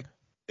Phillips thing.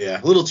 Yeah,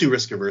 a little too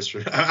risk averse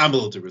I'm a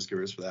little too risk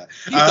averse for that.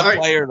 He's a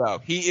player, though.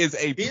 He is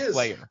a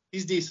player.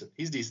 He's decent.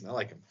 I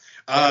like him.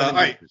 All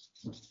right.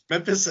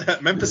 Memphis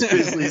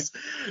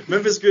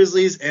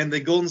Grizzlies and the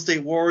Golden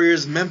State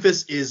Warriors.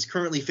 Memphis is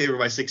currently favored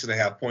by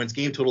 6.5 points.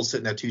 Game total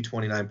sitting at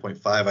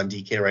 229.5 on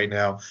DK right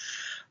now.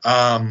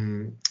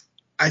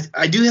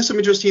 I do have some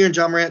interest here in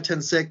John Morant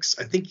 10-6.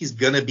 I think he's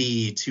going to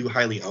be too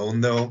highly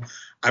owned, though.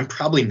 I'm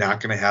probably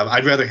not going to have –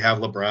 I'd rather have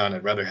LeBron.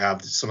 I'd rather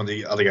have some of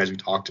the other guys we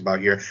talked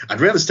about here.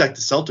 I'd rather stack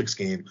the Celtics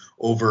game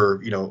over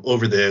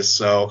this.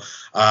 So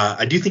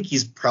I do think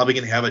he's probably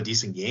going to have a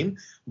decent game.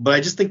 But I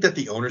just think that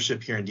the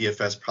ownership here in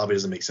DFS probably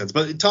doesn't make sense.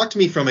 But talk to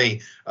me from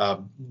a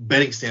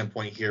betting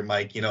standpoint here,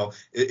 Mike.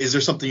 Is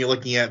there something you're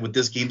looking at with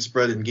this game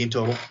spread and game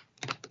total?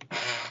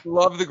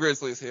 Love the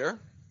Grizzlies here.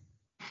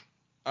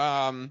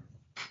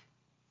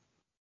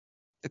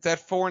 It's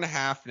at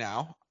 4.5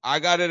 now. I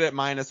got it at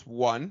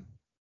 -1.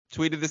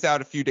 Tweeted this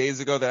out a few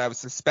days ago that I was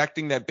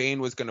suspecting that Bane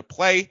was going to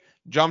play.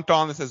 Jumped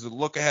on this as a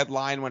look-ahead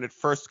line when it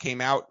first came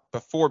out,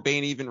 before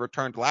Bane even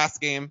returned last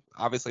game.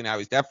 Obviously, now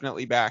he's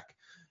definitely back.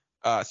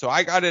 So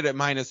I got it at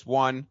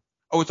 -1.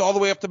 Oh, it's all the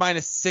way up to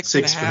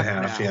 -6.5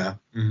 now. Yeah.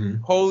 Mm-hmm.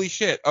 Holy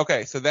shit.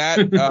 Okay, so that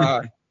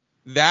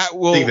that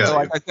will,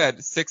 like I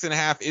said,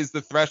 6.5 is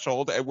the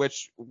threshold at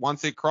which,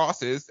 once it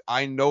crosses,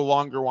 I no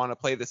longer want to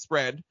play the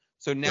spread.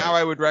 So now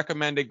I would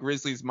recommend a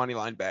Grizzlies money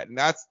line bet, and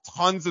that's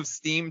tons of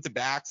steam to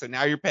back. So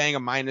now you're paying a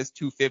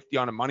 -250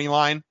 on a money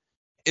line.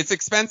 It's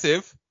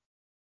expensive,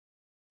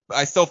 but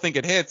I still think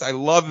it hits. I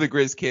love the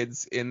Grizz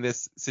kids in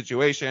this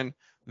situation.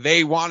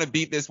 They want to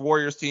beat this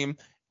Warriors team,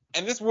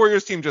 and this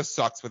Warriors team just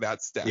sucks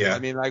without Steph. Yeah.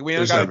 We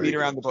don't got to beat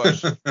around the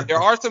bush.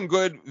 There are some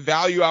good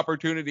value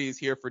opportunities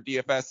here for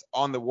DFS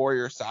on the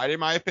Warriors side,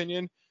 in my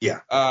opinion. Yeah.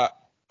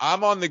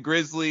 I'm on the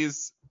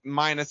Grizzlies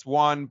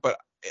 -1, but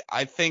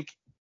I think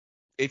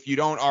if you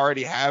don't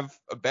already have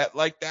a bet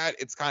like that,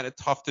 it's kind of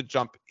tough to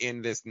jump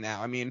in this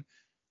now.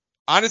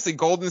 Honestly,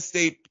 Golden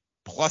State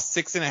plus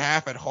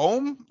 6.5 at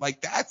home.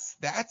 Like that's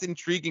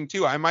intriguing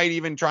too. I might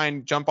even try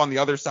and jump on the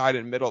other side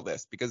and middle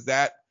this because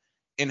that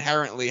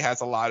inherently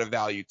has a lot of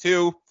value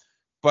too.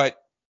 But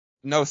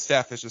no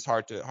Steph is just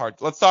hard.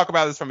 Let's talk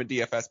about this from a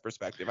DFS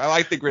perspective. I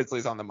like the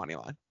Grizzlies on the money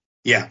line.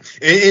 Yeah,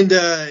 and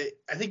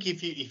I think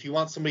if you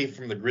want somebody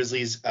from the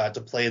Grizzlies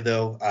to play,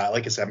 though,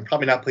 like I said, I'm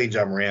probably not playing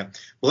John Morant.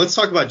 But let's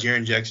talk about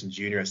Jaren Jackson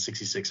Jr. at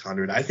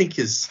 6,600. I think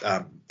his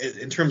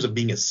in terms of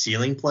being a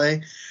ceiling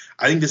play,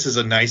 I think this is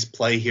a nice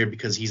play here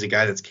because he's a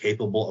guy that's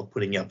capable of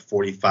putting up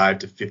 45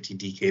 to 50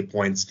 DK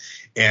points.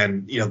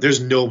 And,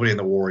 there's nobody in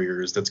the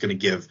Warriors that's going to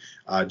give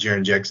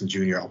Jaren Jackson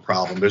Jr. a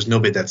problem. There's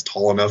nobody that's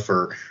tall enough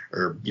or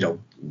you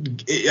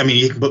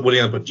can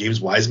put James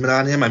Wiseman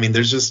on him. I mean,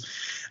 there's just –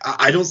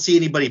 I don't see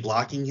anybody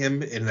blocking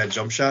him in that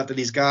jump shot that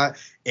he's got,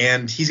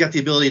 and he's got the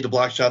ability to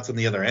block shots on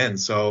the other end.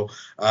 So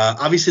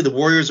obviously the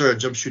Warriors are a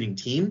jump shooting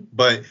team,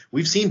 but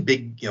we've seen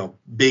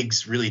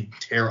bigs really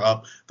tear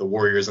up the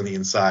Warriors on the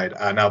inside.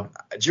 Now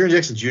Jaren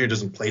Jackson Jr.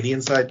 doesn't play the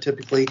inside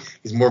typically;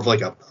 he's more of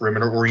like a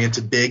perimeter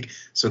oriented big.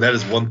 So that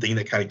is one thing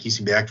that kind of keeps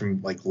me back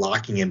from like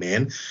locking him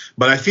in.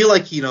 But I feel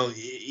like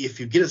if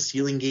you get a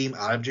ceiling game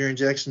out of Jaren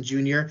Jackson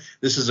Jr.,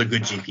 this is a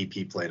good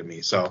GPP play to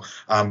me. So,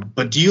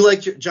 but do you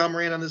like John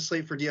Morant on this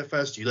slate for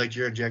DFS? Do you like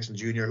Jaren Jackson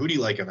Jr.? Who do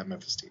you like on that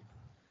Memphis team?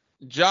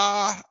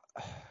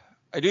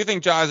 I do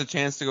think Ja has a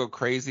chance to go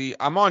crazy.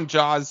 I'm on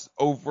Ja's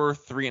over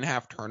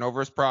 3.5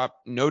 turnovers prop.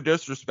 No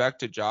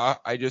disrespect to Ja.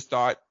 I just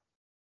thought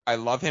I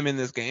love him in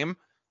this game,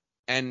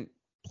 and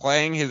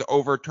playing his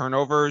over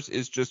turnovers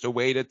is just a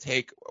way to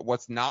take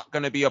what's not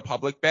going to be a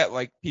public bet.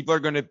 Like people are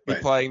going to be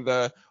playing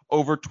the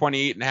over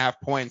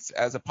 28.5 points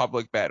as a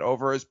public bet,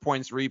 over his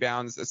points,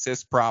 rebounds,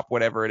 assist prop,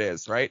 whatever it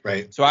is. Right.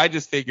 So I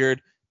just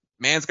figured,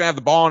 man's going to have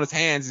the ball in his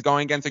hands. He's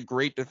going against a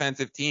great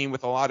defensive team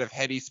with a lot of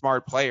heady,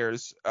 smart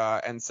players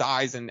and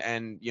size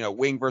and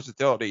wing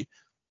versatility.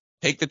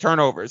 Take the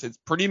turnovers. It's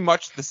pretty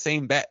much the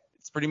same bet.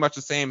 It's pretty much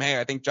the same. Hey,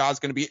 I think Ja's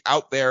going to be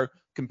out there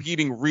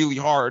competing really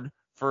hard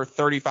for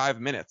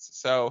 35 minutes.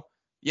 So,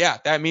 yeah,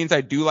 that means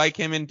I do like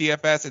him in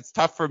DFS. It's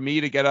tough for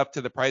me to get up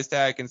to the price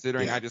tag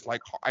considering I just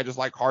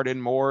like Harden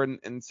more.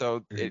 And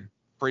so it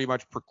pretty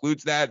much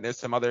precludes that. And there's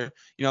some other,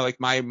 like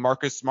my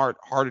Marcus Smart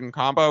Harden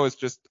combo is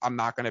just, I'm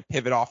not going to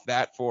pivot off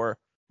that for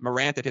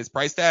Morant at his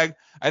price tag.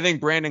 I think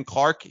Brandon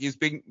Clark is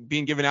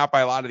being given out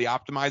by a lot of the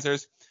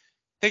optimizers.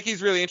 I think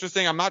he's really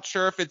interesting. I'm not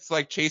sure if it's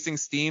like chasing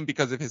steam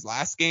because of his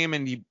last game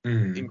and he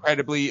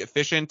incredibly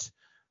efficient.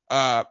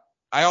 I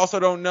also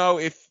don't know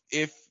if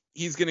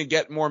he's going to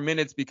get more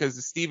minutes because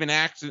the Steven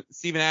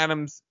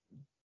Adams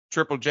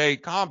Triple J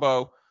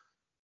combo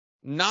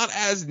not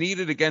as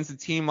needed against a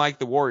team like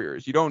the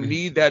Warriors. You don't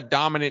need that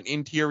dominant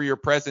interior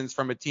presence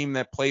from a team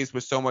that plays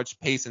with so much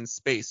pace and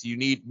space. You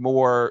need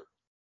more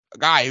a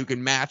guy who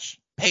can match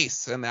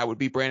pace, and that would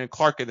be Brandon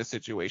Clark in this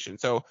situation.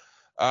 So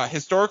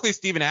historically,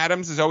 Steven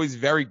Adams is always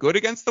very good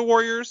against the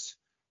Warriors.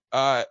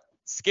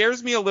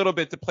 Scares me a little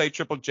bit to play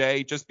Triple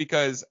J just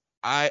because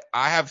I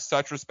have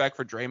such respect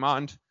for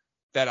Draymond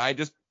that I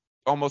just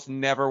almost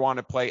never want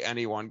to play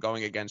anyone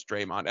going against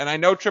Draymond. And I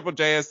know Triple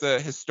J has the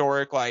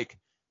historic like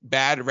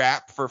bad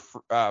rap for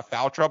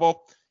foul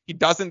trouble. He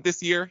doesn't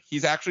this year.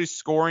 He's actually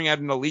scoring at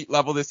an elite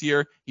level this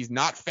year. He's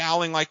not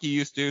fouling like he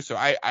used to. So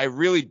I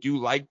really do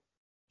like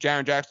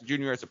Jaren Jackson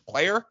Jr. as a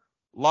player.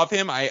 Love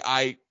him.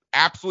 I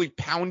absolutely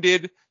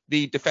pounded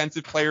the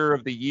Defensive Player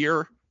of the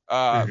Year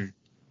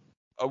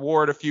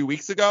award a few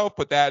weeks ago.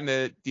 Put that in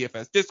the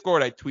DFS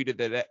Discord. I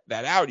tweeted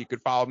that out. You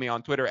could follow me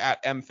on Twitter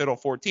at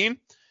mfiddle14.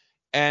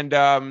 And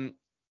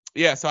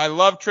so I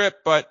love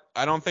Tripp, but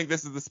I don't think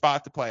this is the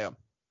spot to play him.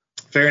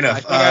 Fair enough. I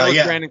think I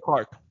like Brandon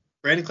Clark.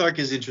 Brandon Clark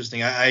is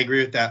interesting. I agree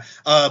with that.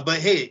 But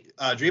hey,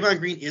 Draymond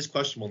Green is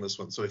questionable in this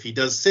one. So if he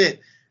does sit,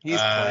 he's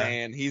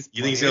playing. You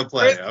think he's gonna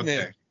play?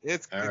 Okay.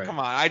 Come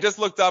on. I just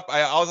looked up.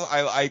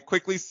 I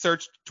quickly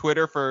searched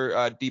Twitter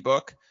for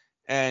D-Book,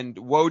 and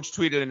Woj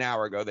tweeted an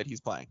hour ago that he's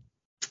playing.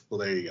 Well,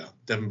 there you go.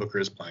 Devin Booker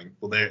is playing.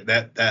 Well,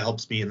 that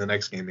helps me in the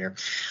next game here.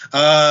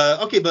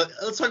 Okay, but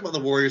let's talk about the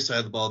Warriors side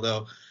of the ball,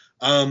 though.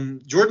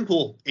 Jordan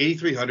Poole,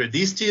 8,300.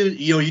 These two,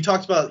 you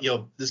talked about,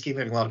 this game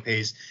having a lot of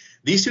pace.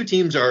 These two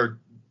teams are,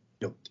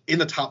 in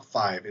the top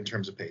 5 in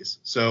terms of pace.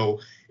 So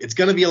it's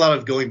going to be a lot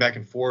of going back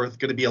and forth,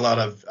 going to be a lot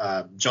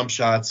of jump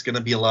shots, going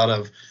to be a lot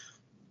of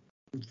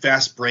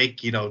fast break,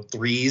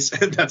 threes.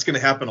 That's going to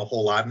happen a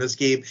whole lot in this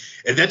game.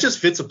 And that just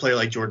fits a player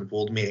like Jordan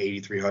Poole to me at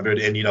 8,300.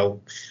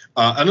 And,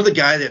 another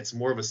guy that's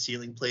more of a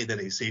ceiling play than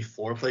a safe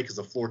floor play because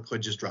the floor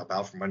could just drop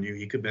out from under you.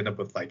 He could end up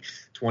with like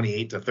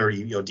 28 to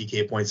 30,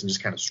 DK points and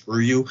just kind of screw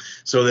you.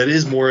 So that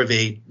is more of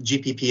a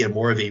GPP and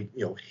more of a,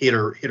 hit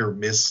or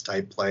miss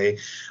type play.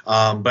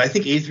 But I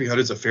think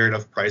 8,300 is a fair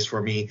enough price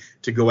for me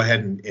to go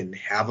ahead and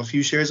have a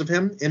few shares of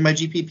him in my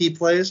GPP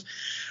plays.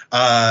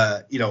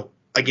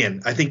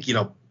 Again, I think,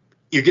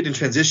 you're getting in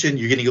transition,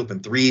 you're getting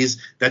open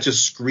threes. That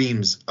just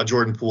screams a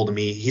Jordan Poole to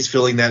me. He's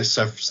filling that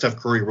Steph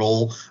Curry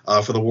role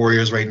for the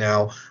Warriors right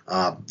now.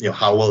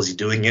 How well is he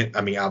doing it?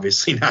 I mean,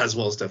 obviously not as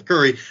well as Steph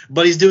Curry,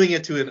 but he's doing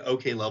it to an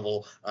okay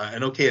level,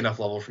 an okay enough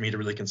level for me to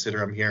really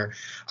consider him here.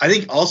 I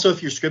think also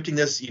if you're scripting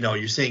this,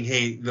 you're saying,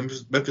 hey,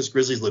 the Memphis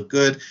Grizzlies look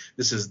good.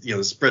 This is,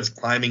 the spread's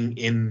climbing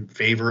in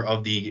favor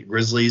of the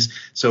Grizzlies.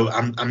 So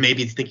I'm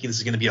maybe thinking this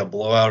is going to be a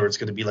blowout, or it's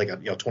going to be like a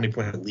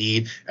 20-point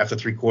lead after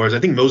 3 quarters. I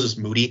think Moses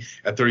Moody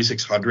at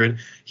 3,600,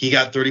 he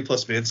got 30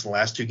 plus minutes in the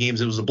last 2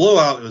 games. It was a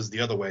blowout. It was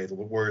the other way. The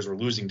Warriors were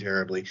losing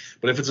terribly.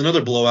 But if it's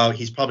another blowout,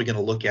 he's probably going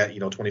to look at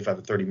 25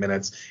 to 30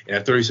 minutes. And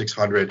at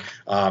 3,600,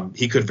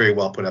 he could very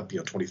well put up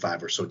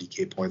 25 or so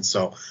DK points.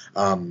 So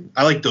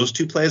I like those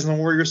 2 plays on the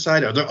Warriors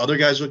side. Are there other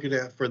guys looking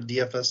at for the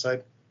DFS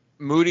side?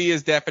 Moody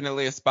is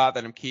definitely a spot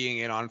that I'm keying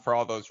in on for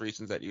all those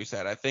reasons that you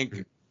said. I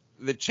think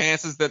the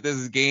chances that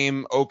this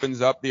game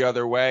opens up the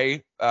other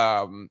way,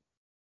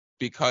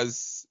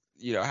 because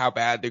how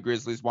bad the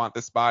Grizzlies want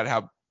the spot,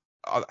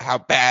 how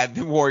bad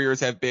the Warriors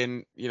have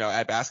been,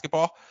 at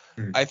basketball.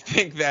 I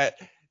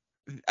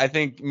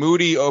think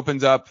Moody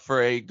opens up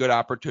for a good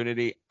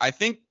opportunity. I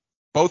think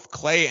both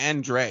Clay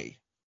and Dre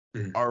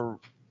are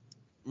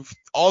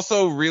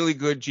also really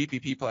good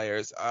GPP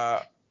players.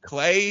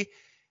 Clay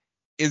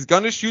is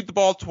going to shoot the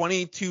ball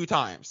 22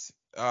 times.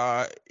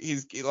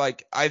 He's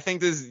like, I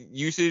think this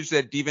usage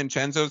that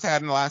DiVincenzo's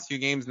had in the last few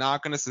games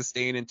not going to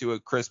sustain into a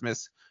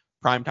Christmas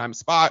primetime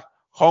spot.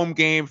 Home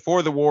game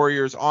for the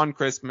Warriors on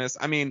Christmas.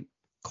 I mean,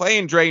 Clay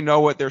and Dre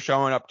know what they're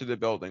showing up to the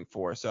building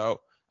for.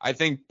 So I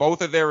think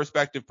both of their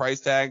respective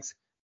price tags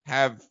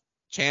have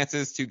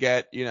chances to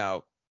get,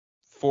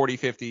 40,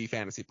 50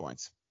 fantasy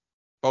points.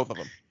 Both of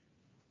them.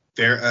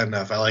 Fair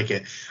enough. I like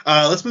it.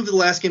 Let's move to the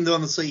last game though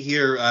on the slate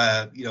here.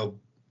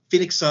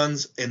 Phoenix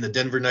Suns and the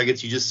Denver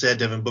Nuggets. You just said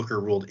Devin Booker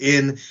ruled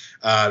in.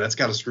 That's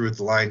got to screw with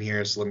the line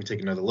here. So let me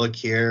take another look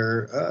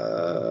here.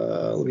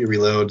 Let me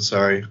reload.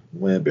 Sorry.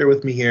 Bear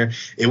with me here.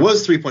 It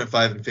was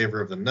 3.5 in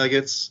favor of the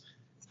Nuggets.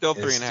 Still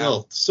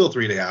 3.5. Still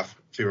 3.5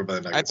 favored by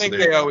the Nuggets. I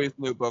think they always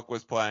knew Book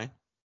was playing.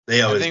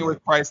 I think it was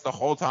priced the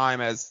whole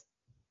time as,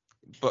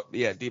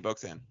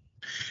 D-Book's in.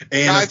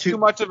 And not too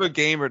much of a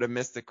gamer to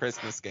miss the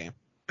Christmas game.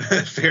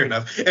 Fair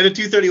enough. And a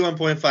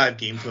 231.5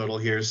 game total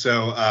here.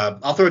 So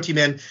I'll throw it to you,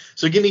 man.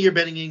 So give me your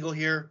betting angle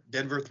here.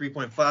 Denver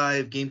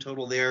 3.5 game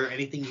total there.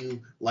 Anything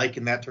you like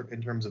in that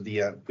in terms of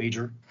the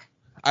wager?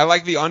 I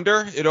like the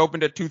under. It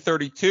opened at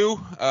 232.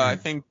 I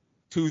think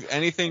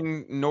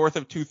anything north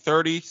of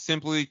 230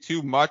 simply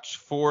too much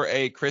for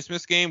a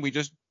Christmas game. We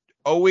just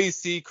always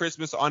see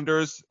Christmas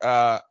unders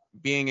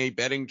being a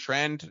betting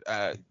trend.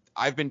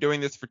 I've been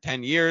doing this for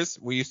 10 years.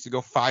 We used to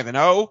go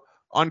 5-0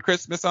 on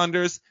Christmas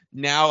unders.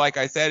 Now, like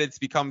I said, it's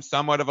become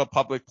somewhat of a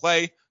public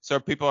play. So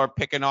people are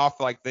picking off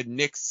like the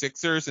Knicks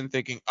Sixers and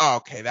thinking, oh,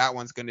 okay, that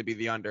one's going to be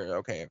the under.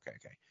 Okay.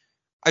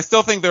 I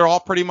still think they're all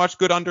pretty much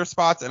good under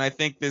spots. And I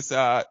think this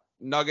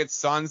Nuggets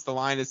Suns, the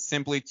line is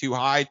simply too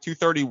high.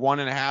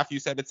 231.5, you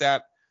said it's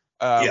at.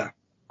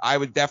 I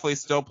would definitely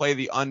still play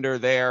the under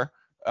there.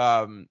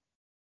 The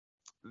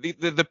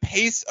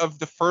pace of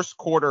the first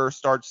quarter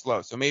starts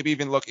slow. So maybe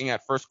even looking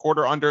at first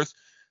quarter unders.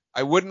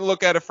 I wouldn't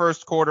look at a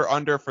first quarter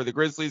under for the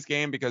Grizzlies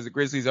game because the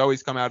Grizzlies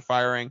always come out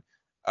firing.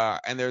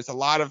 And there's a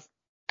lot of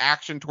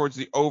action towards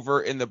the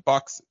over in the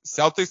Bucks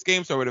Celtics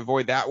game. So I would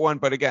avoid that one.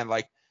 But again,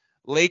 like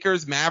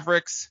Lakers,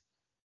 Mavericks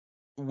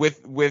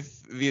with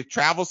the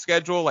travel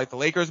schedule, like the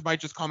Lakers might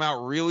just come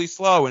out really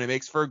slow and it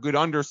makes for a good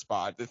under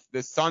spot.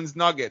 The Suns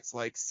Nuggets,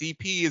 like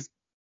CP is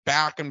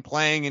back and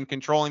playing and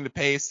controlling the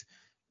pace.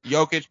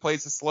 Jokic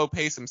plays a slow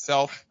pace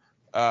himself.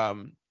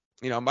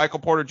 Michael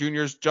Porter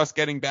Jr. is just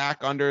getting back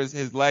under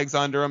his legs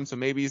under him, so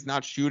maybe he's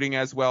not shooting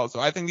as well. So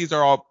I think these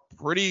are all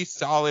pretty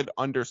solid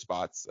under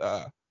spots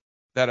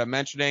that I'm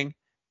mentioning.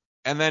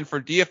 And then for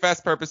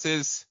DFS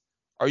purposes,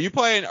 are you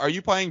playing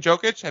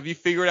Jokic? Have you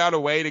figured out a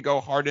way to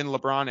go Harden,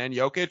 LeBron, and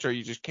Jokic, or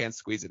you just can't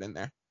squeeze it in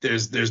there?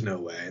 There's no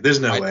way. There's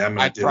no way I'm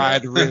going to do that. I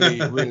tried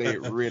really, really,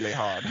 really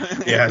hard.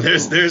 Yeah,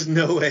 there's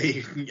no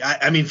way.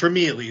 I mean, for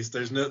me at least,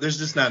 there's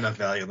just not enough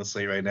value on the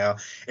slate right now.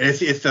 And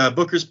if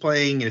Booker's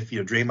playing, and if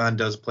Draymond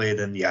does play,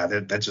 then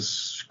that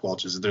just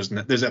squelches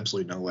it. There's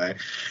absolutely no way.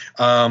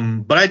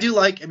 But I do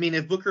like. I mean,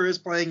 if Booker is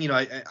playing,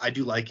 I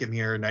do like him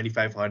here,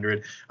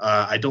 9,500.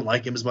 I don't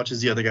like him as much as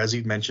the other guys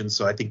you've mentioned.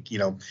 So I think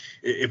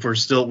if we're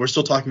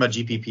still talking about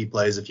GPP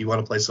plays, if you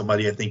want to play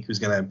somebody, I think who's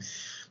going to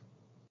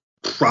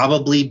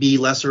probably be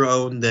lesser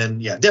owned than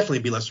definitely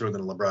be lesser owned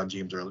than LeBron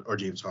James or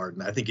James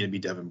Harden. I think it'd be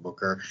Devin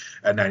Booker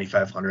at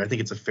 9,500. I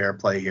think it's a fair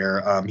play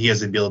here. He has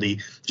the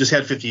ability, just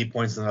had 58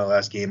 points in the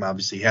last game.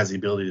 Obviously, he has the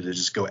ability to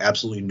just go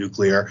absolutely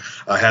nuclear.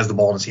 Has the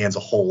ball in his hands a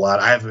whole lot.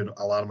 I have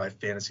a lot of my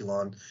fantasy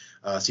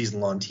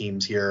season long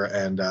teams here,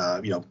 and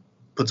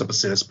puts up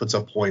assists, puts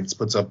up points,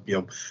 puts up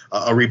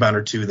a rebound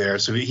or two there.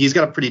 So he's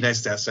got a pretty nice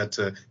stat set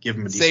to give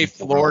him a decent safe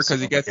floor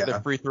because he gets to the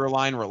free throw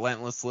line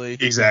relentlessly.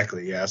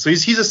 Exactly, yeah. So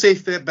he's a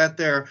safe bet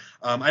there.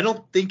 I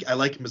don't think I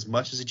like him as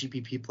much as a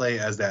GPP play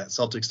as that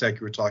Celtics deck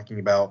you were talking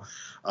about,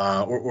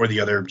 or the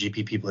other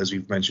GPP plays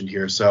we've mentioned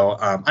here. So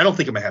I don't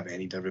think I'm gonna have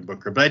any Devin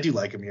Booker, but I do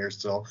like him here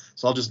still.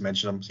 So I'll just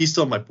mention him. He's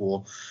still in my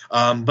pool.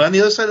 But on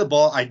the other side of the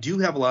ball, I do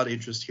have a lot of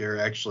interest here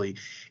actually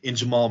in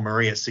Jamal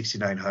Murray at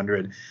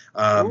 6,900.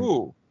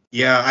 Ooh.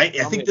 Yeah, I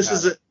think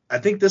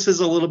this is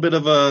a little bit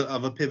of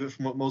a pivot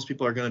from what most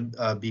people are going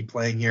to be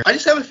playing here. I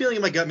just have a feeling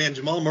in my gut, man.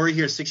 Jamal Murray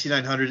here at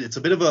 6,900. It's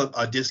a bit of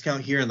a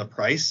discount here in the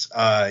price.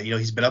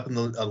 He's been up in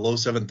the low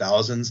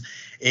 7,000s,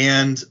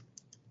 and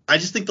I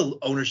just think the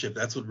ownership,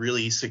 that's what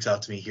really sticks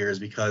out to me here, is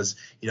because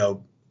a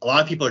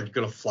lot of people are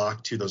going to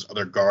flock to those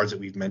other guards that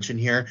we've mentioned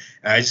here,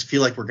 and I just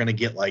feel like we're going to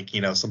get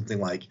something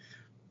like,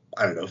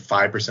 I don't know,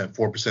 5%,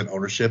 4%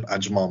 ownership on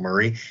Jamal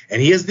Murray,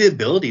 and he has the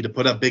ability to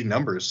put up big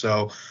numbers.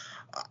 So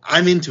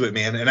I'm into it,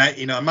 man. And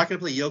I'm not going to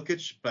play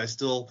Jokic, but I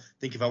still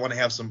think if I want to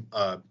have some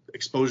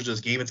exposure to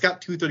this game, it's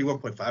got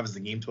 231.5 as the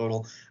game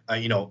total.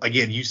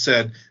 Again, you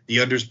said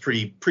the under's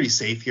pretty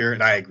safe here,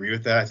 and I agree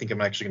with that. I think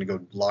I'm actually going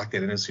to go lock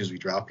that in as soon as we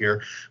drop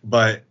here.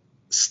 But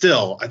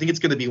still, I think it's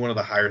going to be one of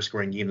the higher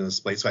scoring games on the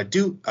slate. So I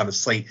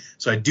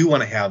do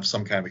want to have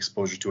some kind of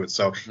exposure to it.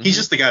 So he's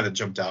just the guy that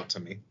jumped out to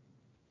me.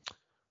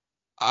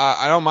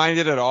 I don't mind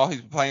it at all. He's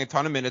been playing a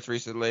ton of minutes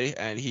recently,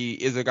 and he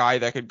is a guy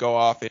that could go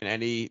off in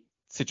any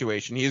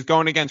situation. He's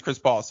going against Chris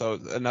Paul, so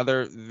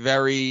another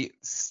very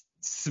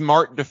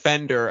smart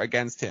defender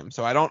against him.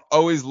 So I don't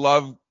always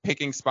love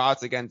picking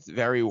spots against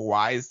very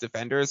wise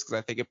defenders because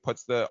I think it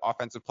puts the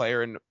offensive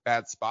player in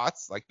bad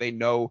spots. Like they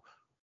know,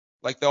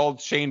 like the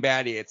old Shane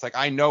Battier, it's like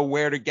I know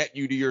where to get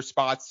you to your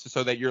spots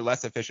so that you're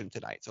less efficient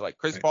tonight. So like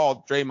Chris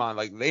Paul, Draymond,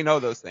 like they know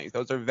those things.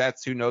 Those are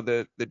vets who know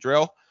the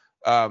drill.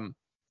 In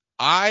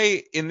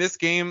this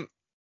game,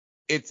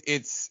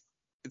 it's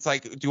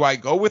like, do I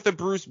go with the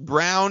Bruce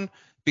Brown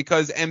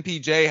because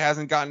MPJ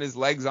hasn't gotten his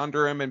legs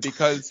under him and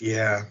because,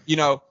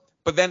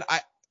 but then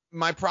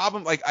my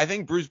problem, like I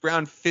think Bruce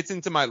Brown fits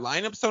into my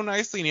lineup so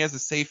nicely and he has a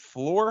safe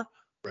floor.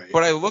 Right.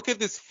 But I look at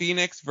this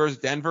Phoenix versus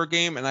Denver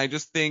game and I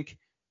just think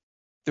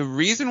the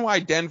reason why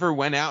Denver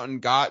went out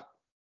and got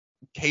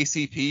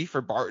KCP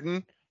for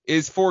Barton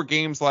is for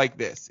games like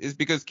this, is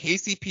because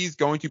KCP is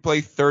going to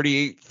play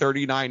 38,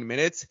 39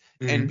 minutes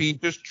and be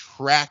just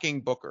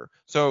tracking Booker.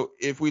 So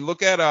if we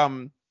look at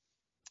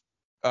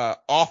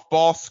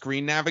off-ball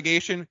screen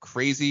navigation,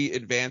 crazy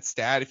advanced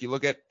stat. If you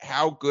look at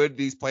how good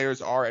these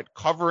players are at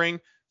covering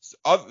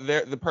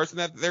the person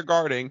that they're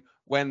guarding,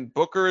 when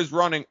Booker is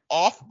running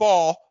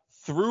off-ball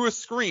through a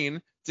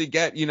screen to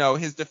get,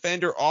 his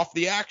defender off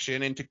the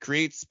action and to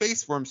create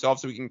space for himself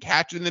so he can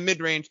catch it in the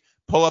mid-range,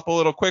 pull up a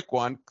little quick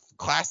one.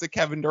 Classic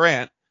Kevin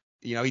Durant.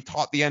 He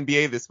taught the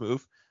NBA this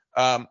move.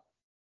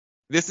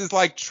 This is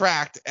like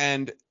tracked,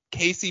 and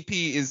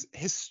KCP is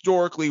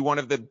historically one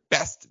of the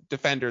best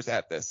defenders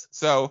at this.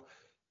 So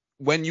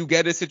when you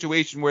get a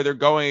situation where they're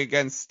going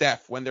against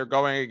Steph, when they're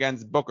going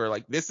against Booker,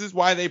 like this is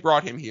why they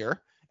brought him here,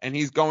 and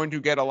he's going to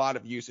get a lot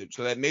of usage.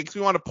 So that makes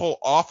me want to pull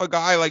off a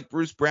guy like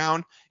Bruce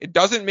Brown. It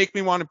doesn't make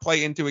me want to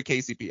play into a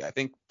KCP. I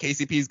think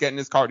KCP is getting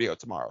his cardio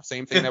tomorrow.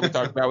 Same thing that we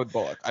talked about with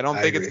Bullock. I don't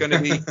think it's going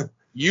to be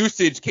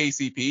usage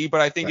KCP,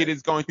 but I think it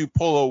is going to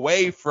pull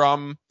away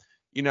from,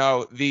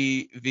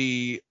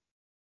 the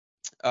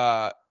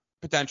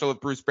potential of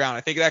Bruce Brown.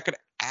 I think that could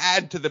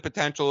add to the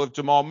potential of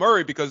Jamal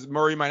Murray because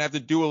Murray might have to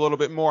do a little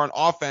bit more on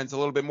offense, a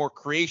little bit more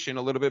creation,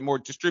 a little bit more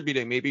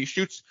distributing. Maybe he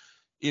shoots,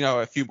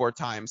 a few more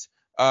times.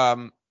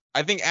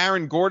 I think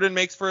Aaron Gordon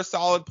makes for a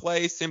solid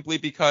play simply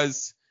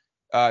because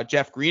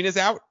Jeff Green is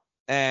out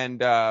and,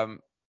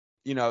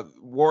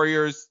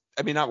 Phoenix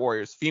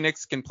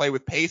can play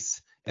with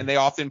pace and they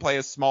often play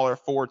a smaller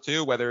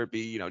 4-2, whether it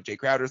be, Jay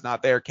Crowder's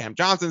not there, Cam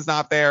Johnson's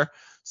not there.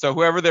 So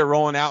whoever they're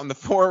rolling out in the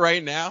 4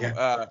 right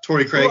now,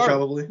 Torrey Craig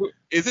probably.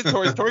 Is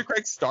Torrey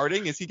Craig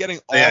starting? Is he getting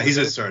all? Yeah,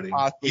 he's starting.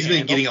 He's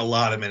been getting a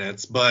lot of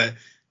minutes, but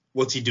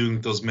what's he doing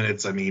with those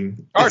minutes? I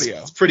mean,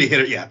 cardio. It's pretty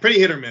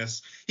hit or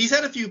miss. He's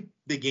had a few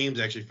big games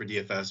actually for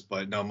DFS,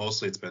 but no,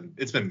 mostly it's been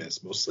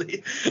missed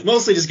mostly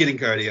just getting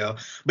cardio.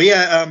 But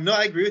yeah, no,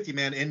 I agree with you,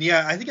 man. And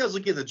yeah, I think I was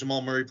looking at the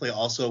Jamal Murray play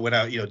also went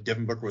out.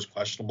 Devin Booker was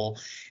questionable,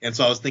 and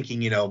so I was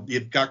thinking,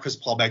 you've got Chris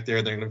Paul back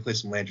there. They're going to play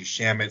some Landry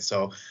Shamet.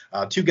 So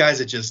two guys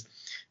that just.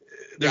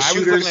 I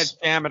was looking at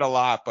Shamet a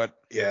lot, but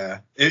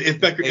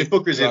if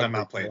Booker's in, I'm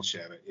not playing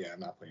Shamet. Yeah, I'm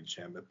not playing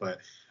Shamet, but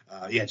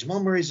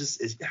Jamal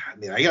Murray's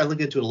I gotta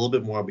look into it a little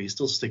bit more, but he's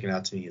still sticking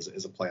out to me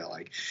as a play I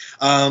like.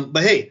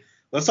 But hey,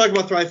 let's talk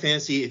about Thrive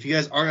Fantasy. If you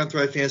guys aren't on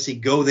Thrive Fantasy,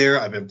 go there.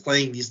 I've been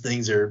playing these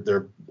things. They're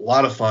a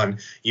lot of fun.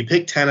 You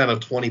pick 10 out of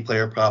 20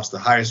 player props. The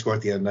highest score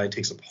at the end of the night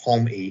takes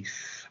home a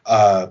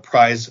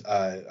prize,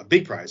 a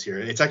big prize here.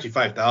 It's actually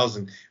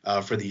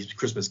 $5,000 for these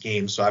Christmas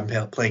games. So I'm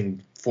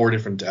playing 4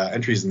 different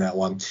entries in that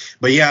one.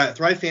 But yeah,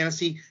 Thrive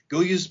Fantasy, go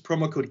use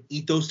promo code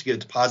ETHOS to get a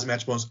deposit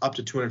match bonus up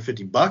to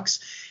 $250.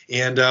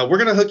 And we're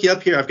going to hook you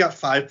up here. I've got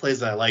 5 plays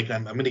that I like.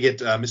 I'm going to get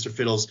Mr.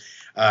 Fiddles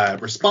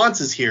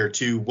responses here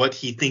to what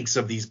he thinks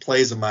of these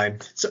plays of mine.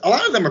 So a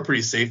lot of them are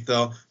pretty safe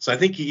though. So I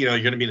think you're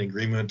going to be in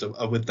agreement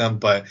with them.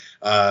 But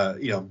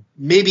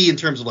maybe in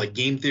terms of like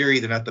game theory,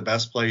 they're not the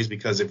best plays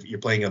because if you're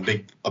playing a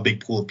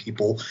big pool of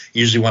people,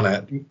 you usually want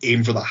to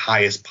aim for the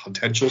highest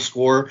potential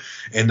score.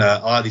 And a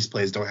lot of these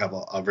plays don't have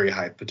a very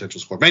high potential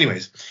score. But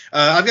anyways,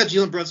 I've got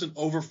Jalen Brunson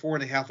over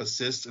 4.5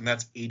 assists, and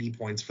that's 80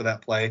 points for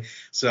that play.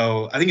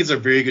 So I think it's a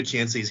very good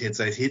chance he's hit.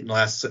 He's hit in the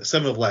last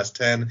 7 of the last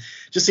 10.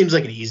 Just seems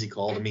like an easy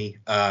call to me.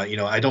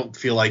 I don't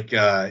feel like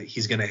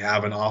he's going to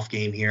have an off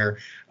game here.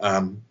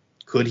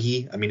 Could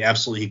he? I mean,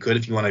 absolutely he could.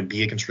 If you want to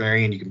be a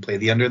contrarian, you can play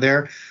the under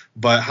there.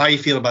 But how you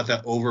feel about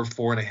that over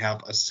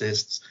 4.5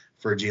 assists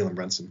for Jalen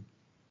Brunson?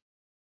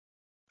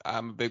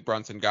 I'm a big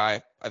Brunson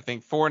guy. I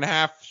think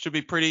 4.5 should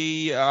be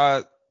pretty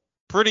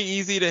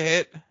easy to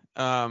hit.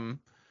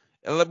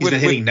 He's been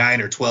hitting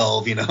 9 or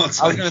 12. I was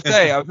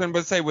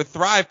gonna say with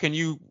Thrive, can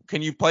you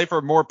play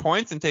for more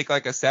points and take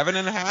like a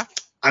 7.5?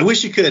 I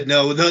wish you could.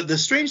 No, the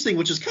strange thing,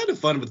 which is kind of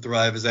fun with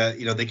Thrive, is that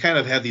they kind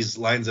of have these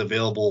lines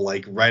available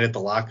like right at the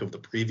lock of the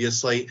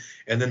previous slate,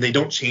 and then they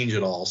don't change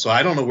at all. So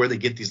I don't know where they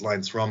get these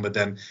lines from, but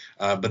then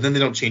they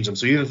don't change them.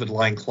 So even if the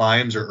line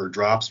climbs or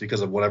drops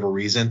because of whatever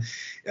reason,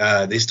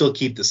 they still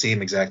keep the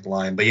same exact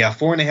line. But yeah,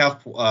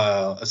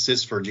 4.5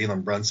 assists for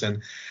Jalen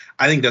Brunson.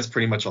 I think that's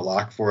pretty much a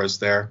lock for us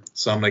there.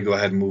 So I'm going to go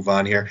ahead and move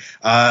on here.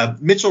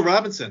 Mitchell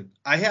Robinson,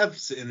 I have,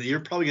 and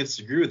you're probably going to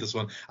disagree with this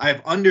one, I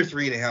have under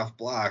 3.5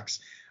 blocks.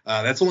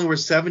 That's only worth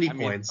 70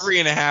 points.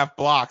 3.5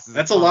 blocks.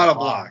 That's a lot of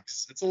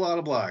blocks. That's a lot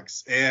of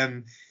blocks.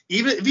 And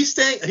even if he's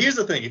here's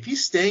the thing, if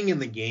he's staying in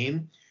the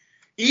game,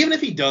 even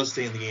if he does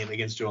stay in the game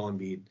against Joel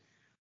Embiid,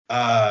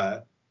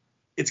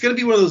 it's going to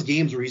be one of those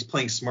games where he's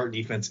playing smart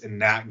defense and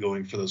not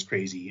going for those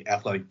crazy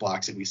athletic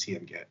blocks that we see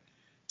him get.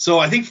 So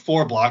I think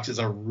 4 blocks is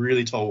a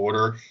really tall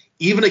order,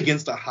 even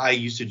against a high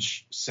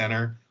usage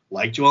center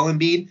like Joel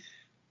Embiid.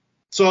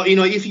 So,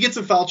 if he gets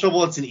in foul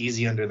trouble, it's an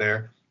easy under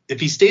there. If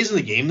he stays in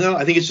the game, though,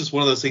 I think it's just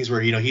one of those things where,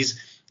 he's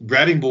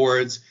grabbing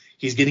boards,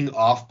 he's getting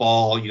off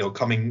ball,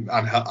 coming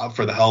on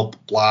for the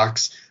help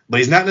blocks, but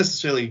he's not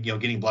necessarily,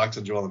 getting blocks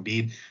on Joel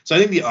Embiid. So I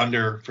think the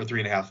under for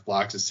 3.5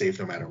 blocks is safe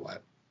no matter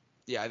what.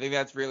 Yeah, I think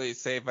that's really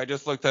safe. I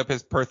just looked up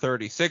his per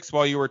 36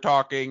 while you were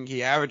talking.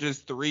 He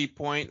averages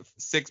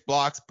 3.6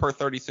 blocks per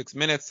 36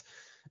 minutes.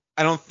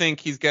 I don't think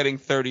he's getting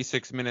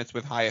 36 minutes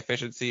with high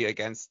efficiency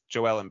against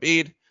Joel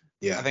Embiid.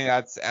 Yeah, I think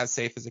that's as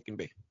safe as it can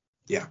be.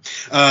 Yeah.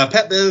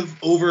 Pat Bev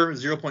over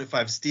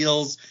 0.5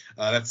 steals.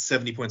 That's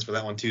 70 points for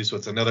that one too. So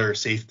it's another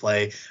safe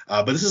play.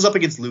 But this is up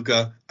against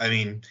Luka. I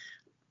mean,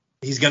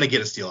 he's going to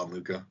get a steal on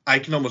Luka. I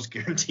can almost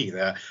guarantee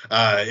that.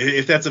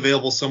 If that's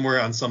available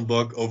somewhere on some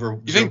book over.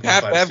 You think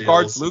Pat Bev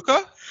guards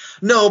Luka?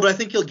 No, but I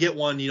think he'll get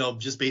one,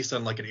 just based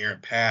on like an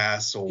errant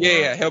pass or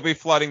he'll be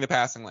flooding the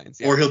passing lanes.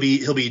 Yeah. Or he'll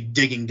be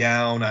digging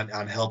down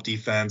on help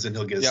defense and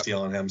he'll get a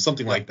steal on him,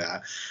 something like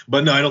that.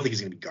 But no, I don't think he's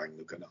going to be guarding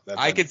Luka. No,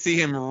 I could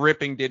see him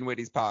ripping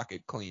Dinwiddie's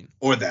pocket clean.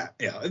 Or that,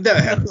 yeah,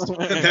 that happens.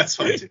 That's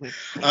fine too.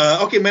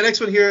 Okay, my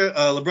next one here,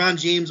 LeBron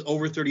James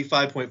over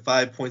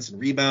 35.5 points and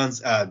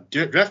rebounds.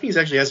 DraftKings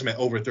actually has him at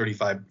over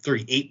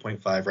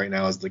 38.5 right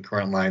now as the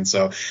current line.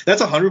 So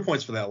that's 100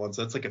 points for that one.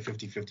 So that's like a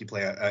 50-50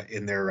 play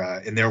in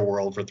their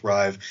world for Thrive.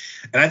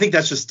 And I think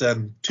that's just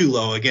too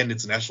low. Again,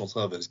 it's a national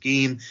televised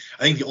game.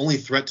 I think the only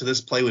threat to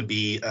this play would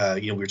be,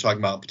 we were talking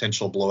about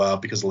potential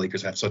blowout because the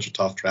Lakers have such a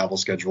tough travel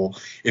schedule.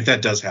 If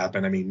that does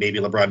happen, I mean, maybe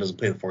LeBron doesn't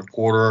play the fourth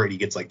quarter and he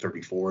gets like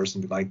 34 or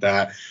something like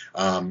that.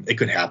 It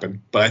could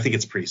happen, but I think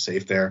it's pretty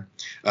safe there.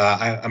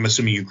 I'm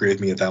assuming you agree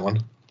with me with that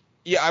one.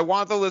 Yeah, I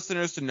want the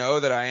listeners to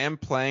know that I am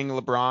playing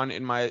LeBron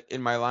in my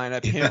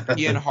lineup.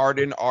 He and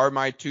Harden are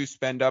my 2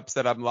 spend ups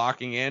that I'm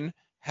locking in.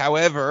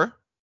 However,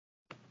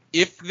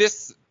 if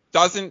this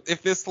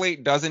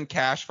slate doesn't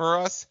cash for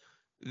us,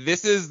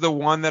 this is the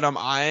one that I'm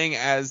eyeing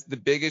as the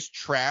biggest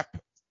trap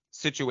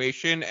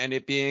situation, and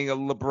it being a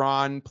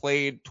LeBron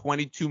played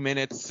 22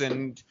 minutes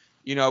and,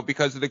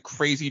 because of the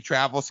crazy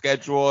travel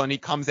schedule, and he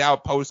comes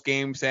out post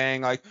game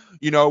saying like,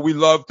 we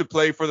love to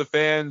play for the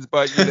fans,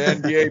 but the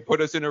NBA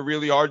put us in a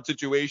really hard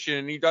situation,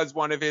 and he does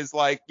one of his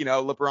like,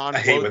 LeBron. I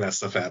hate when that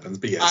stuff happens,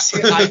 but yes.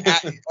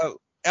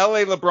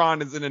 LA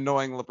LeBron is an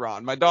annoying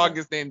LeBron. My dog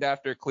is named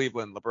after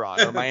Cleveland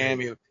LeBron, or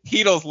Miami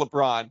Heatles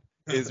LeBron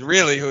is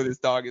really who this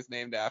dog is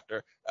named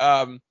after.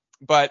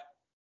 But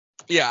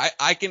yeah,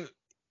 I can,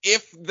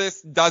 if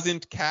this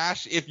doesn't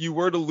cash, if you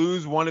were to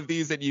lose one of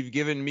these that you've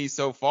given me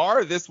so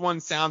far, this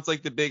one sounds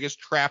like the biggest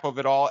trap of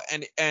it all.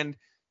 And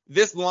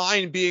this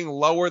line being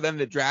lower than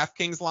the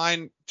DraftKings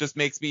line just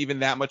makes me even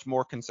that much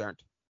more concerned.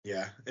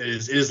 Yeah, it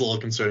is a little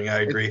concerning.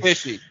 I agree. It's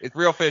fishy. It's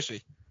real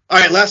fishy. All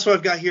right, last one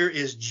I've got here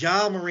is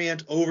Ja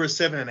Morant over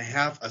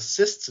 7.5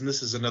 assists, and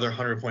this is another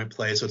 100-point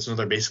play, so it's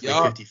another basically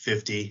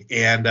 50-50.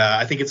 And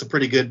I think it's a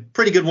pretty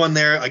good one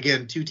there.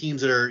 Again, 2 teams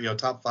that are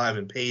top 5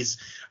 in pace,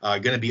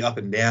 going to be up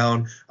and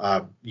down.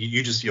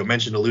 You just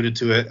alluded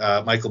to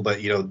it, Michael,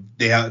 but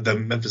they have the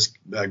Memphis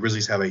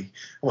Grizzlies have I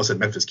almost said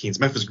Memphis Kings.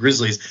 Memphis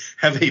Grizzlies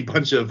have a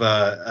bunch of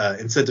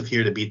incentive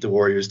here to beat the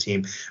Warriors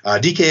team.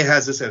 DK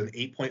has this at an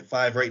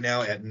 8.5 right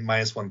now at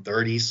minus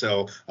 130.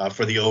 So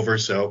for the over.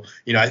 So,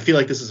 I feel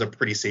like this is a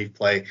pretty safe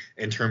play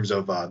in terms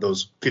of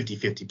those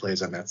 50-50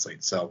 plays on that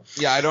slate. So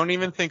yeah, I don't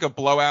even think a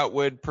blowout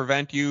would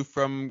prevent you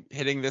from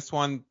hitting this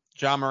one.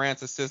 Ja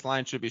Morant's assist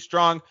line should be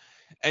strong.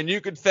 And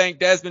you could thank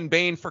Desmond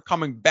Bane for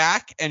coming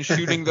back and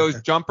shooting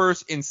those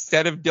jumpers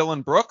instead of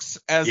Dylan Brooks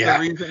as the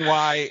reason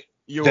why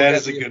you will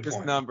get the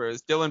assist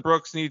numbers. Dylan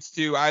Brooks needs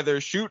to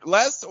either shoot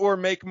less or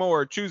make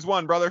more. Choose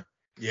one, brother.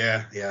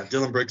 Yeah.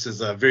 Dylan Brooks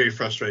is a very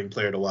frustrating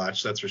player to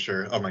watch. That's for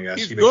sure. Oh my gosh,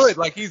 he's good.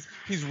 Like he's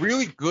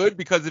really good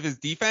because of his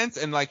defense,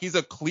 and like he's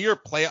a clear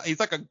play. He's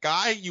like a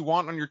guy you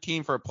want on your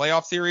team for a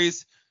playoff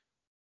series.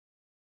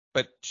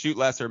 But shoot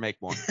less or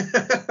make more.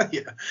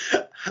 Yeah,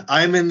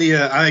 I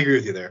agree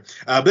with you there.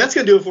 But that's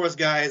going to do it for us,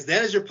 guys.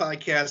 That is your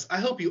podcast.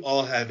 I hope you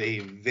all have a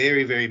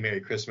very, very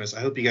Merry Christmas. I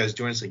hope you guys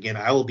join us again.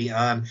 I will be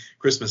on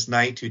Christmas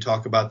night to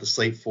talk about the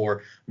slate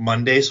for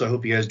Monday, so I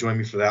hope you guys join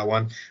me for that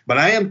one. But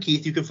I am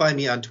Keith. You can find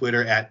me on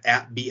Twitter at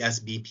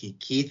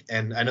BSBPKeith.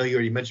 And I know you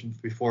already mentioned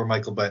before,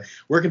 Michael, but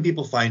where can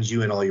people find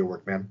you and all your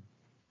work, man?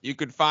 You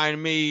could find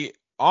me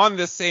on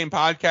this same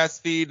podcast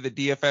feed, the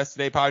DFS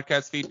Today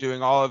podcast feed,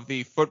 doing all of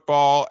the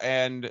football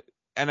and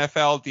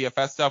NFL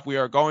DFS stuff. We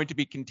are going to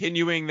be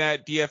continuing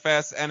that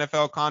DFS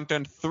NFL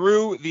content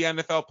through the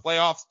NFL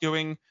playoffs,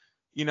 doing,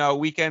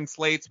 weekend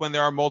slates when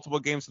there are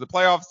multiple games for the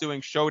playoffs, doing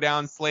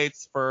showdown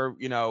slates for,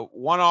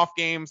 one-off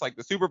games like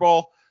the Super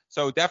Bowl.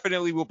 So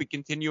definitely we'll be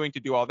continuing to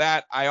do all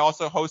that. I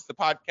also host the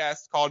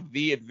podcast called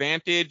The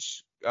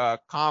Advantage,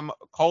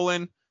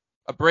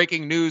 a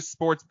breaking news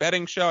sports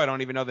betting show. I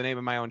don't even know the name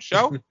of my own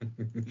show.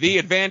 The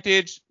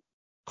Advantage,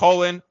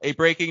 a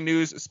breaking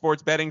news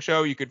sports betting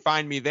show. You could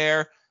find me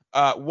there.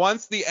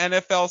 Once the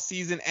NFL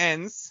season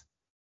ends,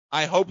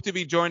 I hope to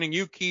be joining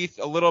you, Keith,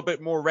 a little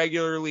bit more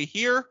regularly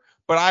here,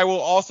 but I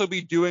will also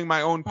be doing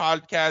my own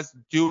podcast,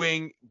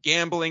 doing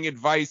gambling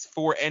advice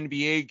for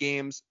NBA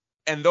games,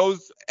 and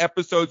those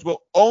episodes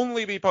will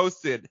only be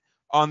posted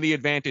on the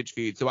Advantage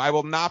feed. So I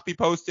will not be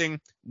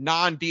posting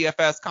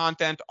non-DFS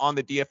content on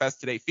the DFS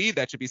Today feed.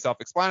 That should be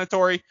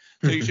self-explanatory.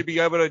 So you should be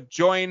able to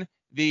join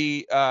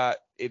the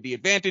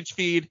Advantage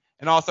feed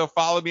and also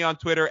follow me on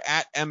Twitter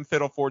at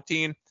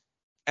mfiddle14.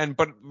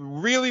 But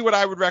really what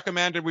I would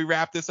recommend, and we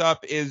wrap this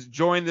up, is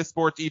join the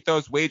Sports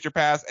Ethos Wager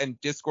Pass and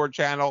Discord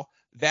channel.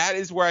 That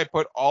is where I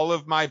put all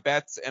of my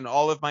bets and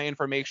all of my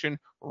information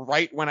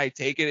right when I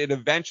take it. It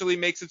eventually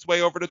makes its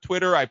way over to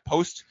Twitter. I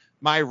post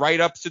my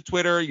write-ups to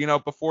Twitter,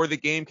 before the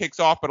game kicks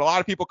off. But a lot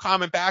of people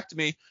comment back to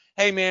me,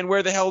 hey man,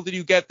 where the hell did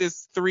you get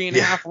this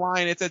 3.5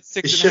 line? It's at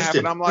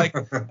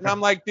 6.5. And I'm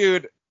like,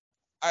 dude,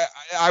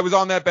 I was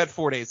on that bet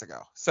 4 days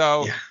ago.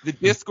 So the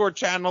Discord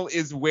channel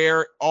is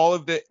where all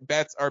of the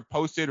bets are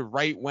posted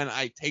right when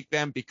I take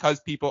them, because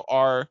people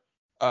are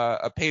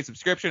a paid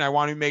subscription. I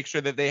want to make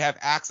sure that they have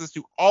access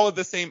to all of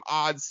the same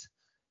odds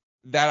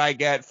that I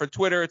get. For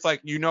Twitter, it's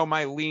like,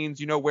 my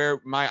leans, where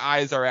my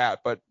eyes are at.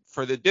 But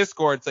for the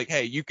Discord, it's like,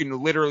 hey, you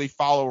can literally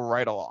follow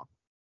right along.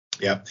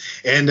 Yeah.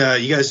 And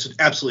you guys should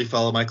absolutely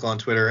follow Michael on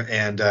Twitter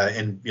and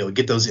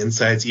get those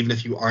insights, even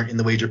if you aren't in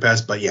the Wager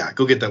Pass. But yeah,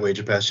 go get that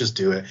Wager Pass. Just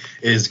do it.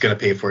 It is going to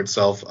pay for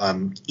itself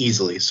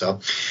easily. So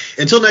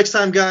until next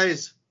time,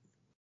 guys,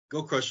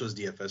 go crush those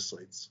DFS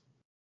slates.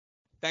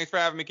 Thanks for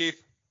having me,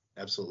 Keith.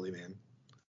 Absolutely, man.